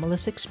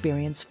anomalous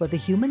experience for the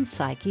human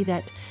psyche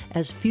that,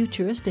 as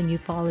futurist and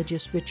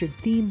ufologist Richard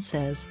Thiem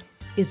says,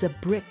 is a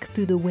brick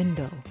through the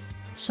window,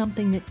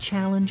 something that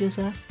challenges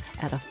us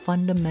at a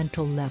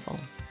fundamental level.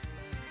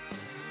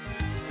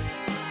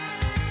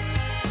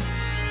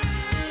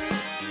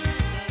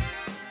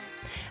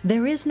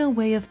 There is no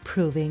way of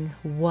proving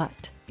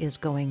what is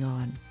going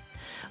on,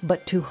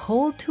 but to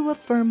hold to a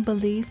firm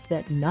belief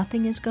that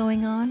nothing is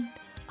going on,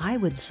 I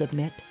would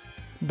submit,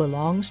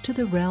 belongs to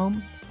the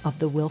realm of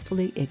the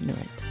willfully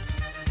ignorant.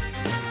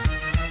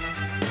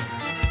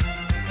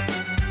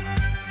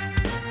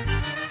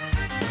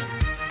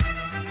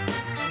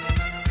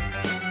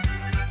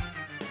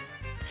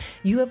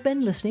 You have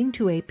been listening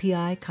to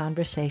API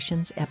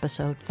Conversations,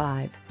 Episode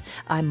 5.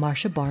 I'm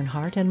Marsha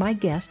Barnhart, and my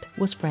guest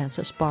was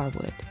Frances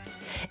Barwood.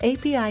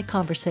 API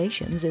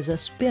Conversations is a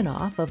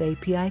spin-off of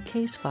API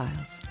Case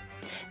Files.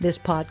 This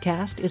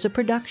podcast is a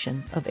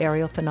production of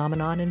Aerial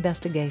Phenomenon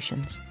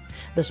Investigations.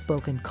 The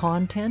spoken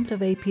content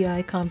of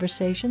API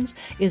Conversations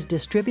is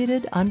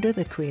distributed under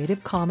the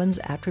Creative Commons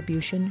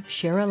Attribution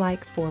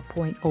Share-alike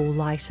 4.0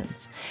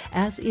 license,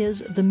 as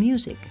is the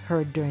music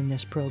heard during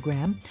this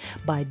program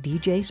by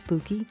DJ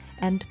Spooky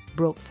and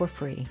Broke for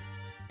Free.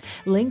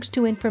 Links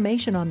to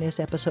information on this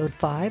episode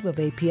 5 of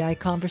API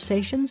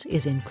Conversations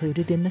is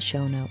included in the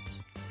show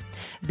notes.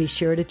 Be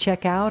sure to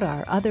check out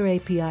our other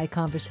API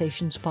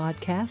Conversations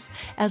podcasts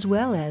as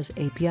well as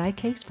API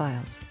Case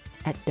Files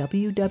at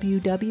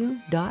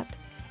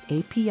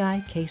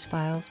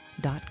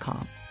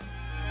www.apicasefiles.com.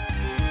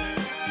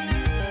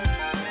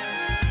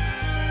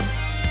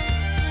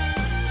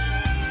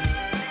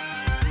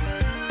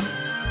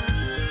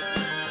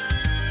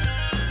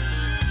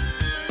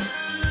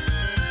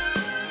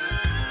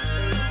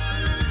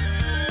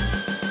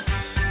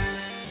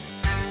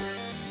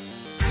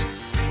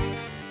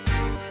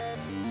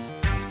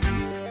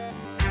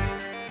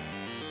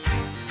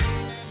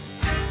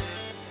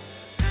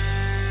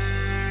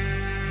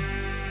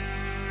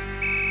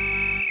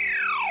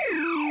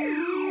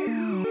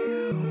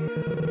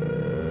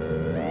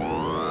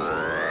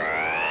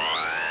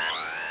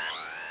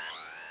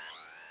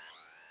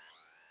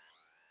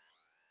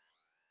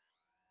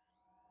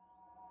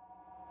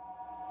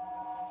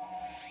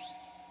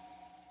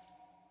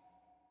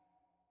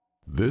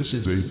 This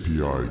is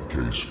API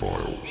Case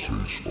Files.